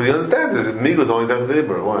 Because he understands that Migu is only Tech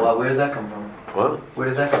Dibur. Why? Well, where does that come from? What? Where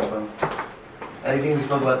does that come from? Anything we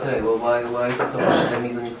spoke about today, well, why is it so much that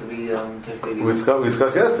Migu needs to be Tech We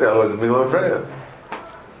discussed yesterday, it's Migu and Freya.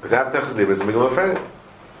 Because after Tech Dibur, it's Migu and Freya.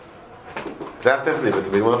 Because after Tech Dibur, it's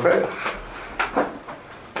Migu and Freya.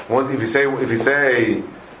 Once, if you say,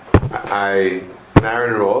 I married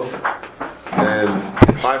her off, and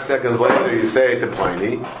 5 seconds later you say to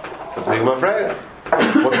Pliny, that's Migu and Freya.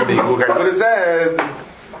 What's the Migu?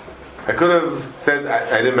 I could have said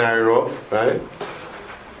I didn't marry her off, right?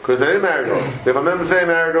 Because I didn't marry her off. If I remember saying I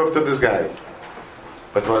married her off to this guy,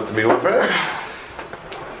 What's the Migo first?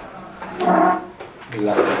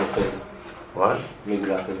 What?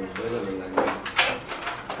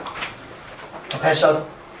 Peshas.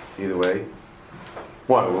 Either way.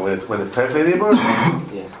 What? When it's technically Dibur?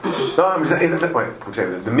 Yes. No, I'm saying the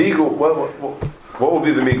Migo. What will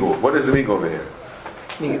be the Migo? What is the Migo over here?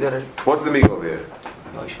 What's the Migo over here?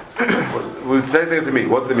 We say it's the Migo.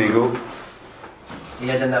 What's the Migo? He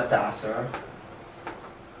had enough to answer.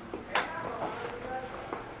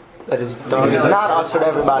 That is not answer to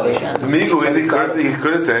everybody. The Migo is he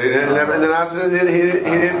could have said it and then answered he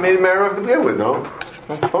didn't make a matter of to begin with. No,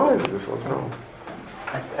 fine. This one's no.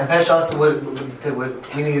 And Peshas would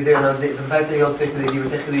meaning is there now the fact that you don't technically do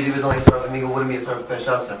is only sort of amigo wouldn't be a sort of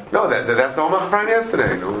Peshas. No, that's the Omach from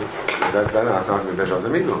yesterday. No, that's not going to be Peshas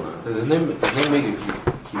Amigo. There's no Migo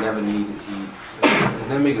he never needed. There's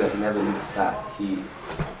no Migo that he never needed that he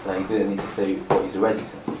didn't need to say what he's already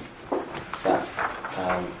said.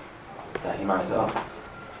 That he married her off.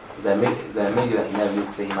 Is there a Migo that he never needed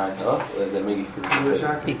to say he married her off, or is there a Migo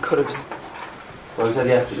He could have. Well, he said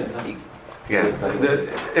yesterday. Yeah,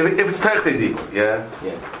 if it's technically deep, yeah.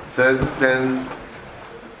 So then,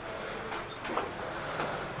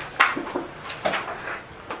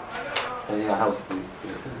 how's the?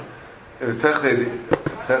 If it's technically deep,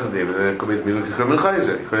 then it could be Migo. He could have been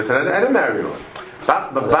Chayzer. He could have said, "I didn't marry her."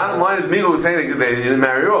 But bottom line is, Migo was saying that he didn't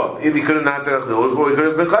marry her off. If he could have not said Chayzer, or he could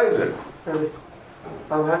have been Chayzer.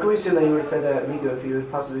 How can we assume that he would have said that Migo if he would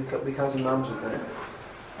possibly because his mom was there?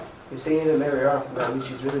 You're saying he didn't marry her off, but I mean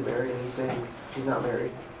she's really married, and he's saying she's not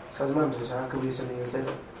married. It's because mom is. How could we assume he would say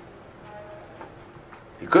that?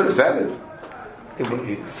 He could have said it. He wouldn't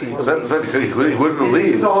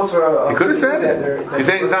believe. He could have said it. He's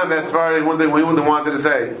saying something that's far he wouldn't have wanted to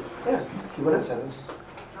say. Yeah, he would have said it.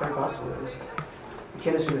 Very possible. You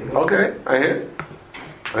can't assume that. Okay, I hear.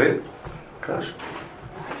 Gosh.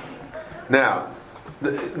 Now,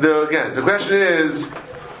 again, so the question is,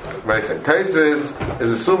 right side. Taisus is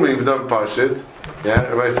assuming V'dov Pashit,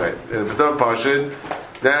 yeah, right side. V'dov Pashit,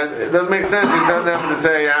 that it doesn't make sense. He's not having to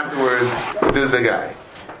say afterwards, this is the guy.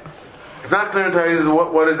 It's not clear in Taisus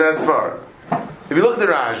what is that svar. If you look at the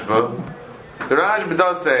Rashba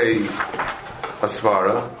does say a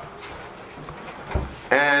svara,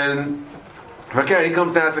 and he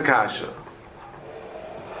comes to ask the kasha.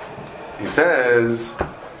 He says,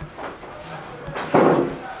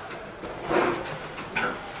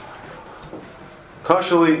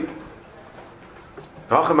 Kashali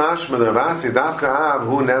Tachamash Madavasi Davka Av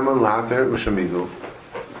Hu Neman Later Ushamigu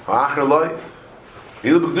Acher Loi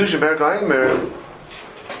Ilu B'Kedusha Berkaimer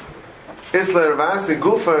Isla Ravasi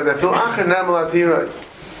Gufa that feel Acher Neman Latiroi.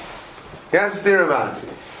 He has to steer Ravasi.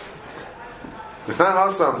 It's not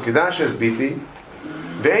awesome. Kedash is biti.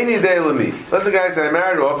 Ve'eni de'elami. Let's the guy say, I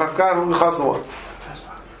married off. I've got who chasna was.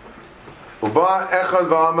 Uba echad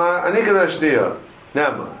v'amar ani kedash diya.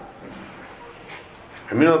 Nema.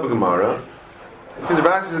 Aminu b'gemara. His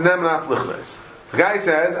Ravasi says nema naf lichles. The guy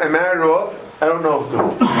says, I married off. I don't know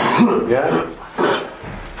who. Yeah.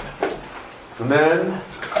 And then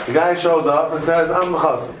the guy shows up and says, I'm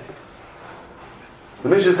chasna. The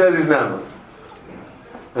Mishnah says he's nema.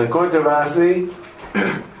 And according to Ravasi,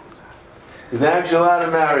 he's actually allowed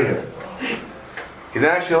to marry her.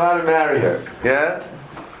 Yeah?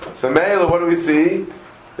 So Mela, what do we see?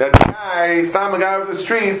 That the guy, Stam, the guy off the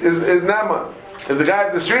street is Naman. If the guy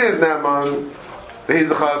off the street is Naman, then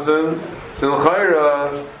he's a Chassan. So in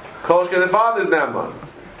L'chayra, Kolshke, the father is Naman.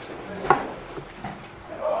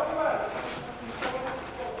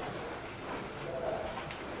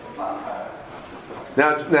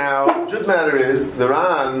 Now, the truth of the matter is, the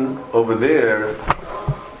Ran over there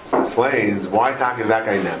explains why Tak is that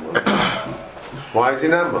guy Nembel. Why is he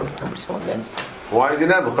Nembel? Why is he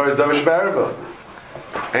Nembel? Char is Davish Barava.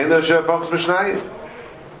 Ain't there Shepach's Mishnayim?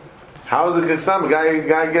 How is it Kiksam? The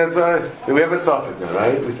guy gets we have a suffix now,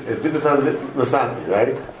 right? It's B'Tas Nasanti,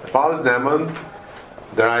 right? The father's Nembel,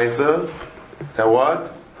 the Raisa, that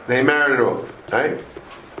what? They married it off, right?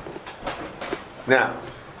 Now,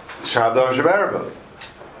 it's Shav Davish Barava.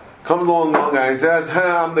 Comes along one guy and says, "Hey,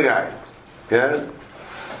 I'm the guy." Yeah.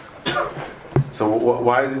 So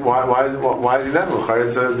why is he not?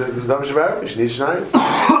 It says it's the Dam Shabar. She needs Shnai.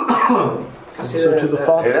 So to the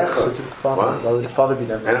father. What? The father be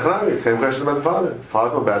never. And same question about the father. The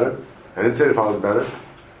father's not better. I didn't say the father's better.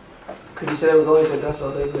 Could you say that with only to Dust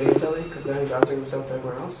all day because now he's answering himself to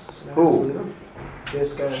everyone else? So who?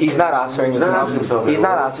 He's not answering himself. He's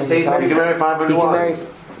not answering himself. He can marry 500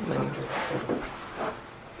 wives.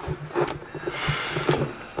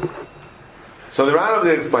 So the Ran over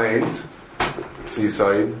there explains,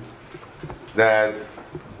 Seaside, that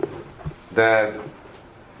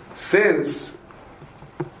since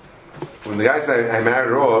when the guy said, I married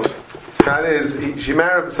her off, that is, she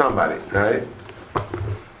married to somebody, right?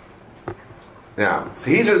 Now,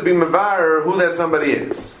 so he's just being mevarer who that somebody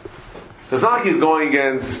is. So it's not like he's going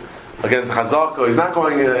against Chazaka. He's not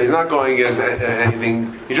going against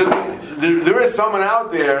anything. He just there is someone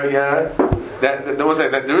out there, yeah. That one say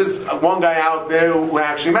that there is one guy out there who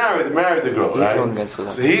actually married the girl, right? So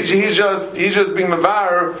he's just being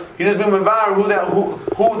mevarer. He's just being mevarer who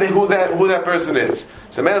that person is.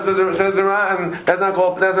 So Meir says the Ran, that's not a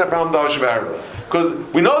problem to Oshavar. Because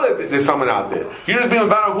we know that there's someone out there. You're just being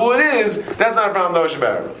about who it is, that's not a problem to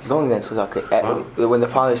Oshavar. It's going against Chazaka. When the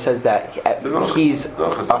father says that he's a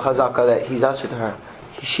Chazaka, that he's usher to her,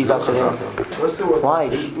 she's usher to him. Why?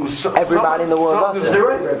 Everybody in the world loves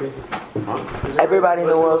her. Everybody in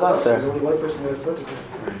the world loves her. There's only one person that's looking at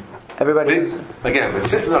her. Everybody. Again,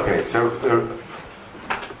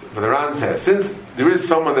 but the Ran says, since there is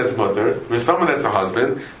someone that's mother, there's someone that's the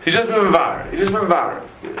husband, he's just been mevar. He's just been mevar.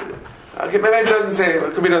 Okay, maybe it doesn't say.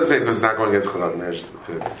 It could be doesn't say because it's not going against Chulak.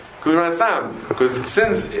 Could be understand because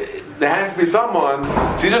since there has to be someone,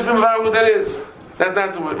 so he's just been mevar who that is.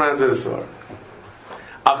 That's what Ran says. So,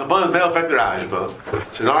 Al Capone is male effect Rajba.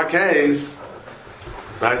 So in our case,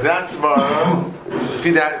 right, that's svara.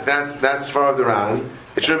 That's svara of the Ran.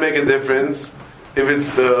 It shouldn't make a difference if it's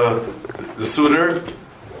the suitor.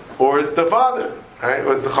 Or it's the father, right?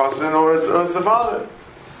 Or it's the chassan, or it's the father.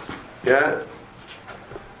 Yeah.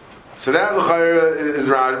 So that l'chayra is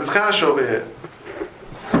Raj B'Skash over here.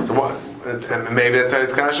 So what? And maybe that's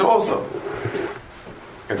Tais Kasha also.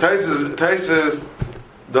 And Tais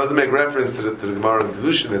doesn't make reference to the Gemara in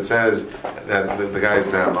Kedushin that says that the guy is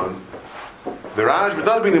Naaman. The Raj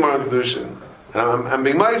does bring the Gemara in Kedushin. And I'm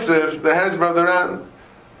being Maisiv, the Hezbollah of the Ran.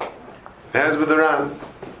 The Hezbollah of the Ran.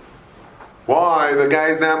 Why the guy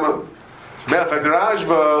is Naaman? As a matter of fact, the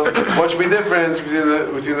Rajba, what should be the difference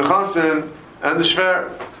between the Chassan and the Shver?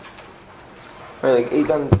 Right, like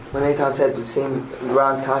when Eitan said the same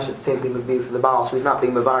Ran's Kasha, the same thing would be for the Baal, so he's not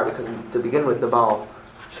being Mavar because to begin with the Baal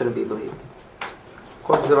shouldn't be believed.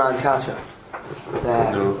 According to the Ran's Kasha,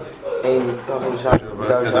 that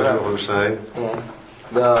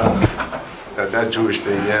that Jewish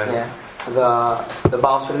thing, yeah. The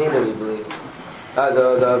Baal should neither be believed.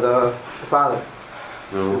 The father.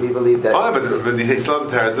 No. We believe that. Oh, but the Islam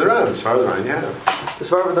tears the Ran. The Sfar of the Ran, yeah. The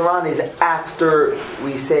Sfar of the Ran is after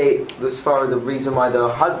we say the Sfar, the reason why the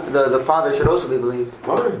father should also be believed.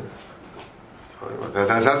 Why?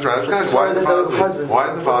 That's right. Why the father?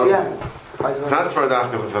 Why the father? Yeah. It's not Sfar for the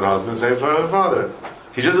husband, same Sfar for the father.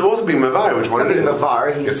 He just also being Mavar, which one it is?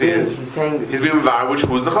 Mavar, he's being Mavar, which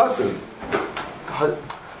who's the Chassan?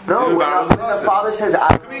 No, when the father says,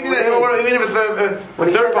 I don't even if it's a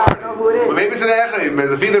third party. Well, maybe it's an Echad,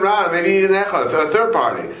 the Fida Ran, maybe even an Echad, a third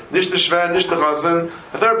party. Nish the Shver, Nish the Chassan,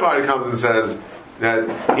 a third party comes and says that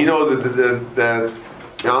he knows that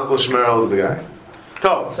Uncle Shmerel is the guy.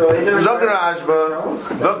 So, Zok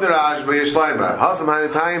the Rajba, Yeshleimer, Hasam Hani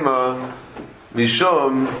Taima,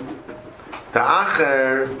 Mishum,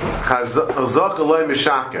 Ta'acher, Zok Eloi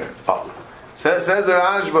Mishaker. Says the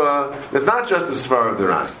Rajba, it's not just the Sfar of the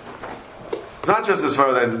Ran. It's not just the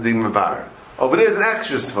Sfar that is the Din Mavar. Oh, but it is an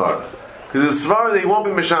extra Sfar. Because the Sfar that he won't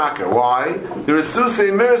be Meshaka. Why? There is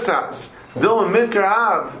Susei Mirsas. Dilma Midkar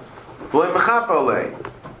Av. V'lei Mechapa Olei.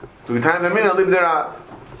 Do we time them in and leave their Av?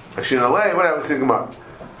 Actually, in Olei, whatever, it's in Gemara.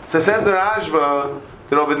 So it says the Rajba,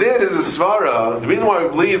 that over there is a Svara. The reason why we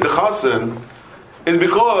believe the Chassan is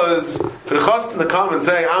because for the Chassan to come and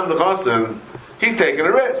say, I'm the Chassan, he's taking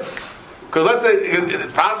a risk. Because let's say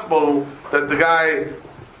it's possible that the guy,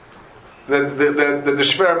 that the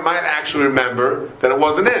Shver might actually remember that it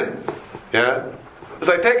wasn't him. Yeah? It's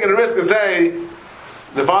like taking a risk and say,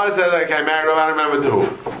 the father says, okay, I married her, I don't remember who.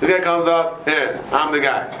 This guy comes up, here, I'm the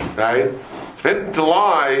guy. Right? For him to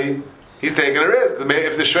lie, he's taking a risk.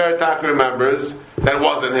 If the Shver Taka remembers that it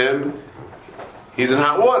wasn't him, he's in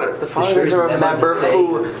hot water. The father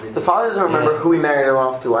doesn't remember who he married her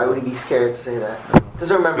off to. Why would he be scared to say that?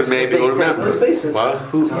 Doesn't remember. But maybe he'll remember. What? He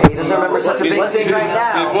doesn't remember such a big thing right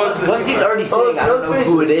now. Once he's already saying, I don't know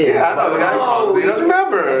who it is. Yeah, I know the guy. He doesn't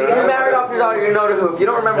remember. If you married off your daughter, you know who. If you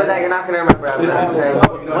don't remember that, you're not going to remember after that.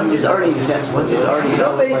 Once he's already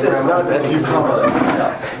no faces.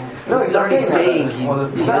 He's already saying he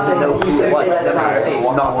doesn't know who it was. Then when he say it's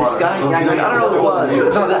not this guy, he's like, I don't know who it was.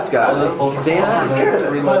 It's not this guy. You can say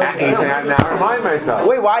that. He's saying, now I remind myself.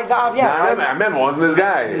 Wait, why is that? Yeah. I remember, it wasn't this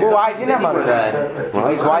guy. Well, why is he Neman then?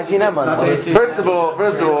 Why is he Neman? First of all,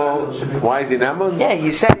 why is he Neman? Yeah,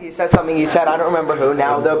 he said something. He said, I don't remember who.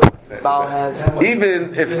 Now the Baal has.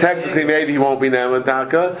 Even if technically maybe he won't be Neman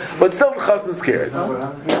Taka, but still the Chassan is scared.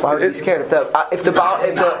 Why would he be scared? If the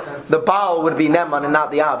Baal would be Neman and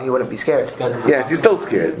not the Av, he wouldn't be scared. Yes, he's still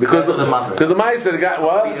scared because the Ma'aser got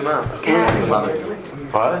what?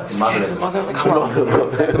 What?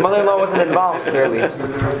 The mother-in-law wasn't involved, clearly.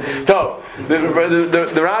 So,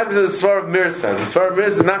 the Raj is the Svar of Mirsa. The Svar of Mirsa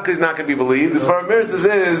is not because he's not going to be believed. The Svar of Mirsa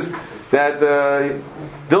is that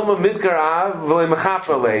Dilma Midkar Av V'le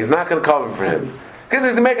Mechapale is not going to cover for him. Because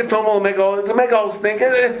he's going to make a tumult, make a whole stink.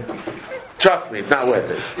 Trust me, it's not worth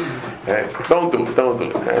it. Okay? Don't do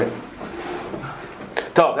it. Okay?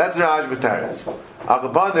 So, that's Raj B'Staris.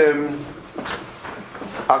 Akapanim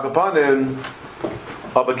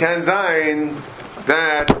Aber can sein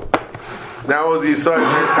that was the Yisrael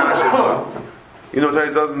Tais Kasha as well. You know,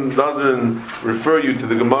 Tais doesn't refer you to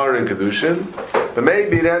the Gemara in Kedushin, but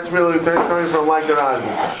maybe that's really Tais coming from like the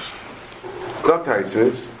Raj's Kasha. Zok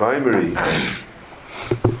Taisus, Vaimari.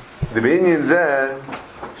 The Binyan Zeh,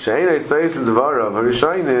 She'ena Yisrael in Devarav,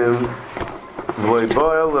 Harishainim, V'loi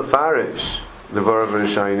Boel Lefarish, Devarav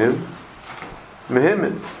Harishainim,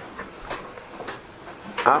 Mehimin.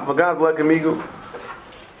 Afagad Blekamigu.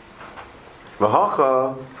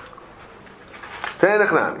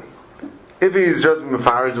 If he's just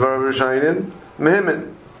Mefarish Dvar Rishayinin,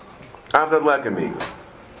 Mehimin. After Lekami.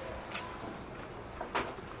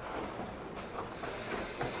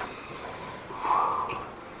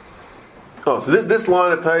 Oh, so this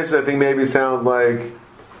line of Taisa I think maybe sounds like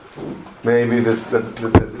maybe this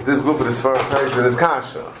group of the Svar Taisa is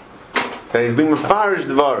Kasha. That he's being Mefarish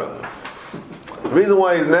Dvara. The reason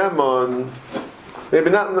why he's Neman, maybe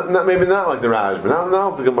not like the Raj, but not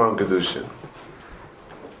like the Gemara and Kedushin.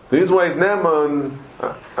 The reason why he's Neman,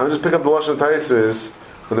 I'll just pick up the Lashon Taisus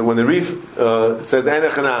when the Reef says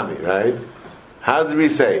Enechanami, right? How does the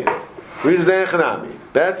Reef say it? The Reef says Enechanami.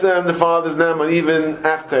 That's the father's Neman even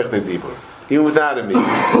after Techne Dibur, even without a meaning.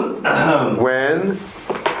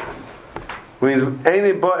 when he's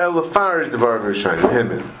Eine Ba'el Lefarish Devar V'Rishayim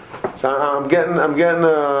Himin. So I'm getting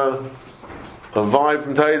a vibe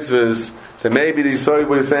from Taisus that maybe the Yisrael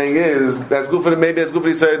what he's saying is that's good for the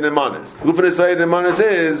Yisrael Nemanis. Good for the Yisrael Nemanis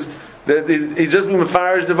is that he's just being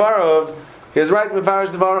Mefarish Devarov. He has right to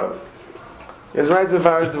Mefarish Devarov.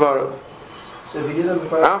 So if he did that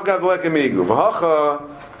before,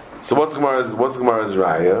 so what's Gemara's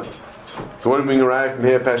Raya? So what do we mean Raya from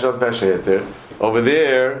here? Peshas Pesheter. Over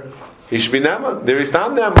there, he should be Naman. There he's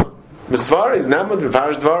Tam Naman. Misfar is Naman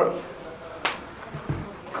Mefarish Devarov.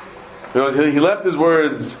 You know, he left his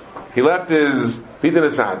words. He left his Bidin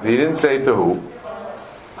Asad. He didn't say to who.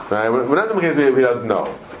 Right? We're not in the case where he doesn't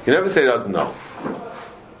know. He never said he doesn't know.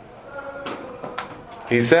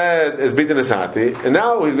 He said it's Bidin Asati, and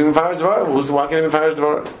now he's being Mefarish Dvar. Why can't he be Mefarish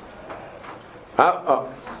Dvar?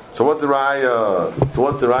 So what's the Raya? So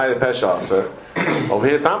what's the Raya Peshasa? Over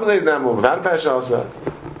here, Stam says Namu without Peshasa.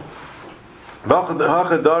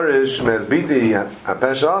 Darish Mezbiti a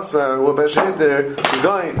Peshasa or Pesheter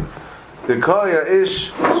going. The Koya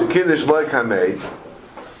Ish Shekidish Loy Kamei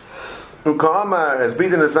Ukamar as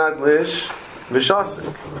Bidin Asad Lish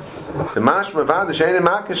Vishasik. The Mashma Vad the Shane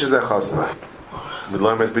Makish is a Chasna. We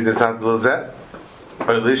learn as Bidin Asad Lizet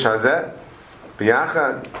or Lish Hazet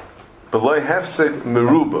Biachad Beloy Hefsik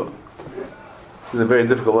Meruba. This is a very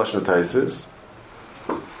difficult lesson of Taisus.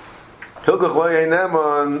 Hilgach Loy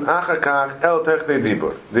Neman Achakach El Techne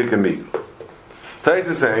Dibur Dikami. Taisus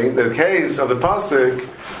is saying that the case of the Pasuk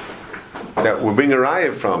that we're bringing a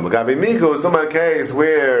raya from Gabi Migo is not a case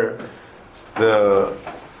where the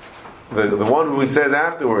one who says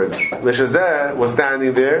afterwards Lishazeh was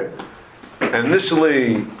standing there and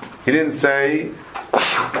initially he didn't say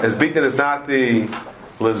as Bitin Asati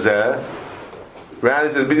Lazeh, rather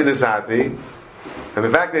he says Bitin Asati, and the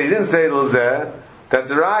fact that he didn't say Lazeh, that's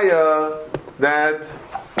a raya that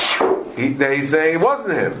he's saying it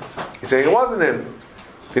wasn't him. He's saying it wasn't him.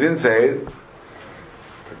 He didn't say it.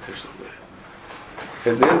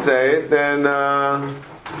 If he didn't say it, then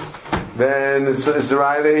it's a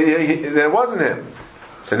raya that it wasn't him.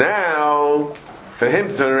 So now, for him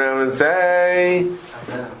to turn around and say,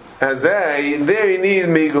 there you need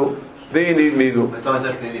Migu. There you need Migu.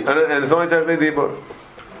 And it's only Techne Dibur.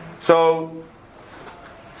 So,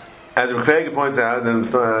 as Rukvega points out, and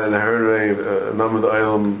I heard a member of the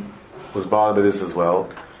Olam was bothered by this as well.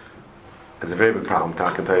 It's a very big problem,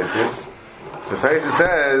 Takan Taisus. Because Taisus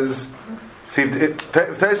says, see,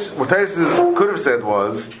 what Taisus could have said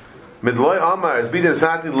was, Midloi Amar is Bidin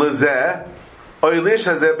Sati Lezeh, Oilish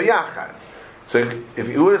Hazeh B'yachad. So if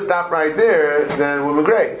you would have stopped right there, then it would be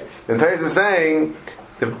great. Then Taisus is saying,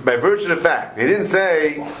 by virtue of the fact, he didn't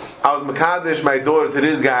say, I was Makadish my daughter to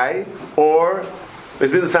this guy, or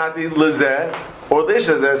it's Bidin Sati Lezeh, or Lish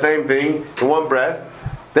Hazeh, same thing, in one breath,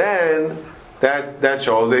 then that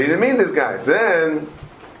shows that he didn't mean this guy. So then,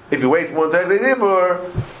 if he waits more time he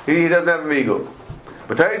doesn't have a migul.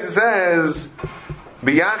 But Taisa says,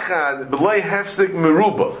 B'yachad, b'loi hefsik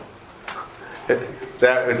meruba.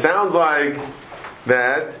 That it sounds like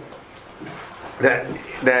that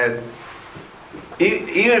even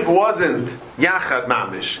if it wasn't Yachad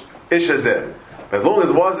Mamish, Ishazeh, as long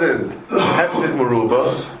as it wasn't hefsik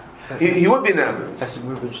meruba, he would be Naman. Hefsik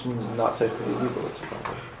meruba just means not technically legal. It's a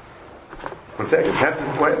problem. One second, it's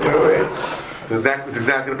hefsik. Wait. It's exactly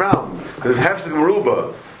the problem. Because if hefsik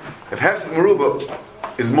meruba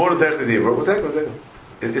is more than technically dibur, one second.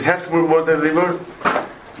 Is hefsik meruba more than technically dibur?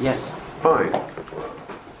 Yes. Fine.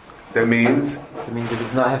 That means. It means if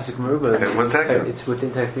it's not hefsik meruba, one second. It's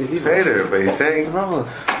within technically dibur. Say there, but he's saying. What's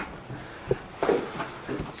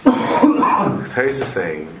the problem? Tais is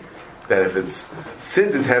saying that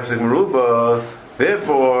since it's hefsik meruba,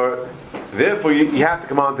 therefore you have to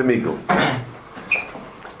come on to migul.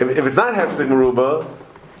 If it's not hefsek meruba,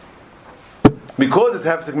 because it's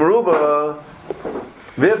hefsek meruba,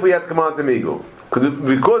 therefore you have to come on to migul.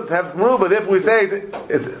 Because it's hefsek meruba, therefore we say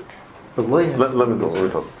it's let me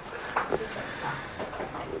go.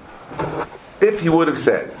 If you would have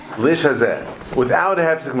said lish hazeh without a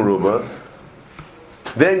hefsek meruba,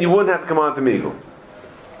 then you wouldn't have to come on to migul.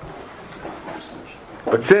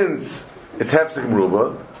 But since it's hefsek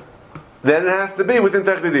meruba, then it has to be within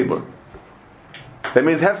technically dibur. That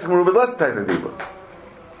means hefsek meruba is less than technically dibur.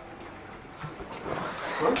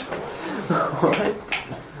 What?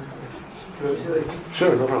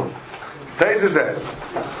 Sure, no problem. Taisa says,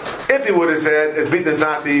 if he would have said, it's Bidin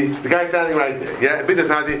Sati, the guy standing right there, yeah, Bidin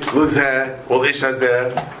Sati, Luzeh, or Ish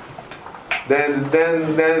Hazeh, then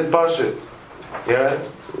it's Pashut. Yeah?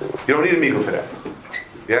 You don't need a migul for that.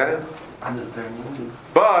 Yeah?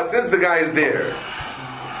 But since the guy is there,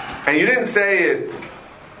 and you didn't say it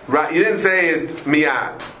right, you didn't say it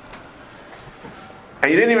miyad,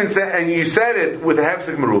 and you didn't even say, and you said it with a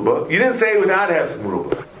hefsek meruba, you didn't say it without a hefsek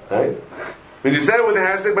meruba, right? But you said it with a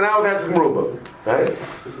hefsek, but not with hefsek meruba, right?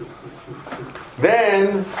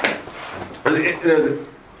 Then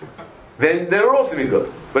they will also be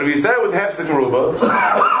good. But if you said it with hefsek meruba,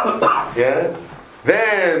 yeah,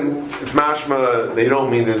 then it's mashma that you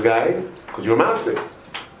don't mean this guy because you're mafsik.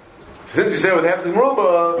 Since you say with hefsek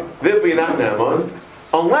meruba, therefore you're not naman,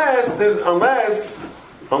 unless you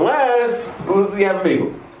have a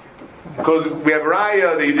migu. Because we have a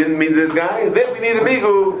raya that you didn't mean this guy, then we need a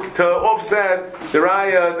migu to offset the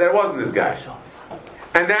raya that wasn't this guy.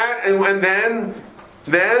 And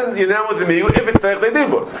then you're not with the migu if it's technically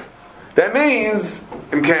dibur. That means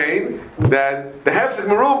in Cain that the hefsek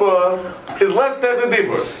meruba is less than the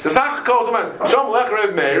dibur. The sach called the man Shom Lech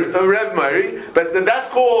Reb Meiri, but that's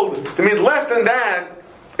called to mean less than that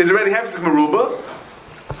is already hefsek meruba.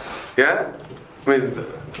 Yeah, I mean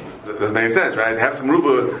that doesn't make sense, right? Hefsek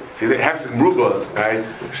meruba, right?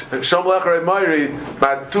 Shom Lech Reb Meiri,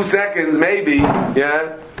 about 2 seconds maybe,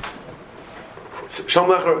 yeah. Shom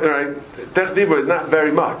Lech, right? Tech dibur is not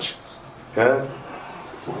very much, yeah.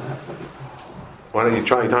 Why don't you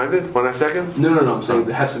try? You timed it? 1.5 seconds? No. I'm saying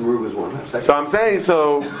the hefsek meruba is 1.5 seconds. So I'm saying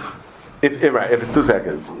if it's 2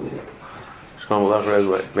 seconds,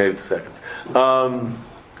 maybe 2 seconds.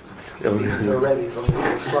 You're ready. It's a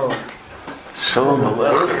little slower. So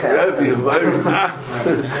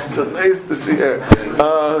nice to see her.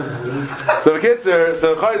 So the kids are.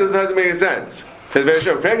 So the Chari doesn't make any sense. It's very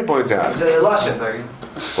short. Frankie points out.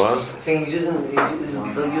 What? Saying he's using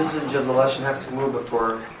the usage of the lashon hefsek meruba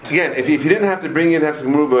for. Again, if he didn't have to bring in hefsek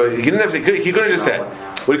meruba, he could have just said.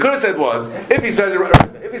 What he could have said was, if he says it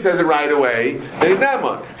right away, then he's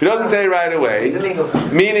naman. If he doesn't say it right away,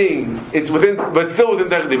 meaning it's within, but still within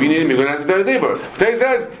technically, you need him. You're going to have to tell the He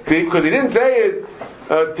says because he didn't say it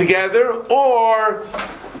together, or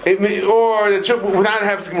the trip without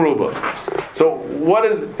hefsek meruba. So what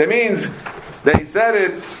is that means? That he said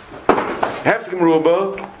it hefsek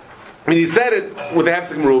meruba. I mean, he said it with the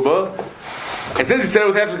hefsek meruba, and since he said it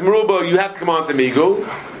with hefsek meruba, you have to come on to migu,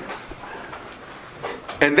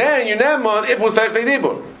 and then you neman if it was technically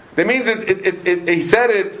dibur. That means he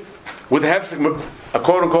said it with a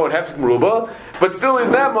quote unquote hefsek meruba, but still he's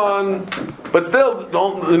Naaman. But still, the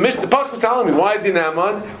pasuk is telling me why is he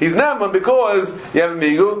Naaman? He's Naaman because you have a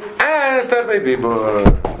migu and it's definitely dibur.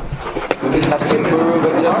 Hafsim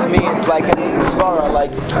Baruba just means like a svara,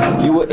 like you would.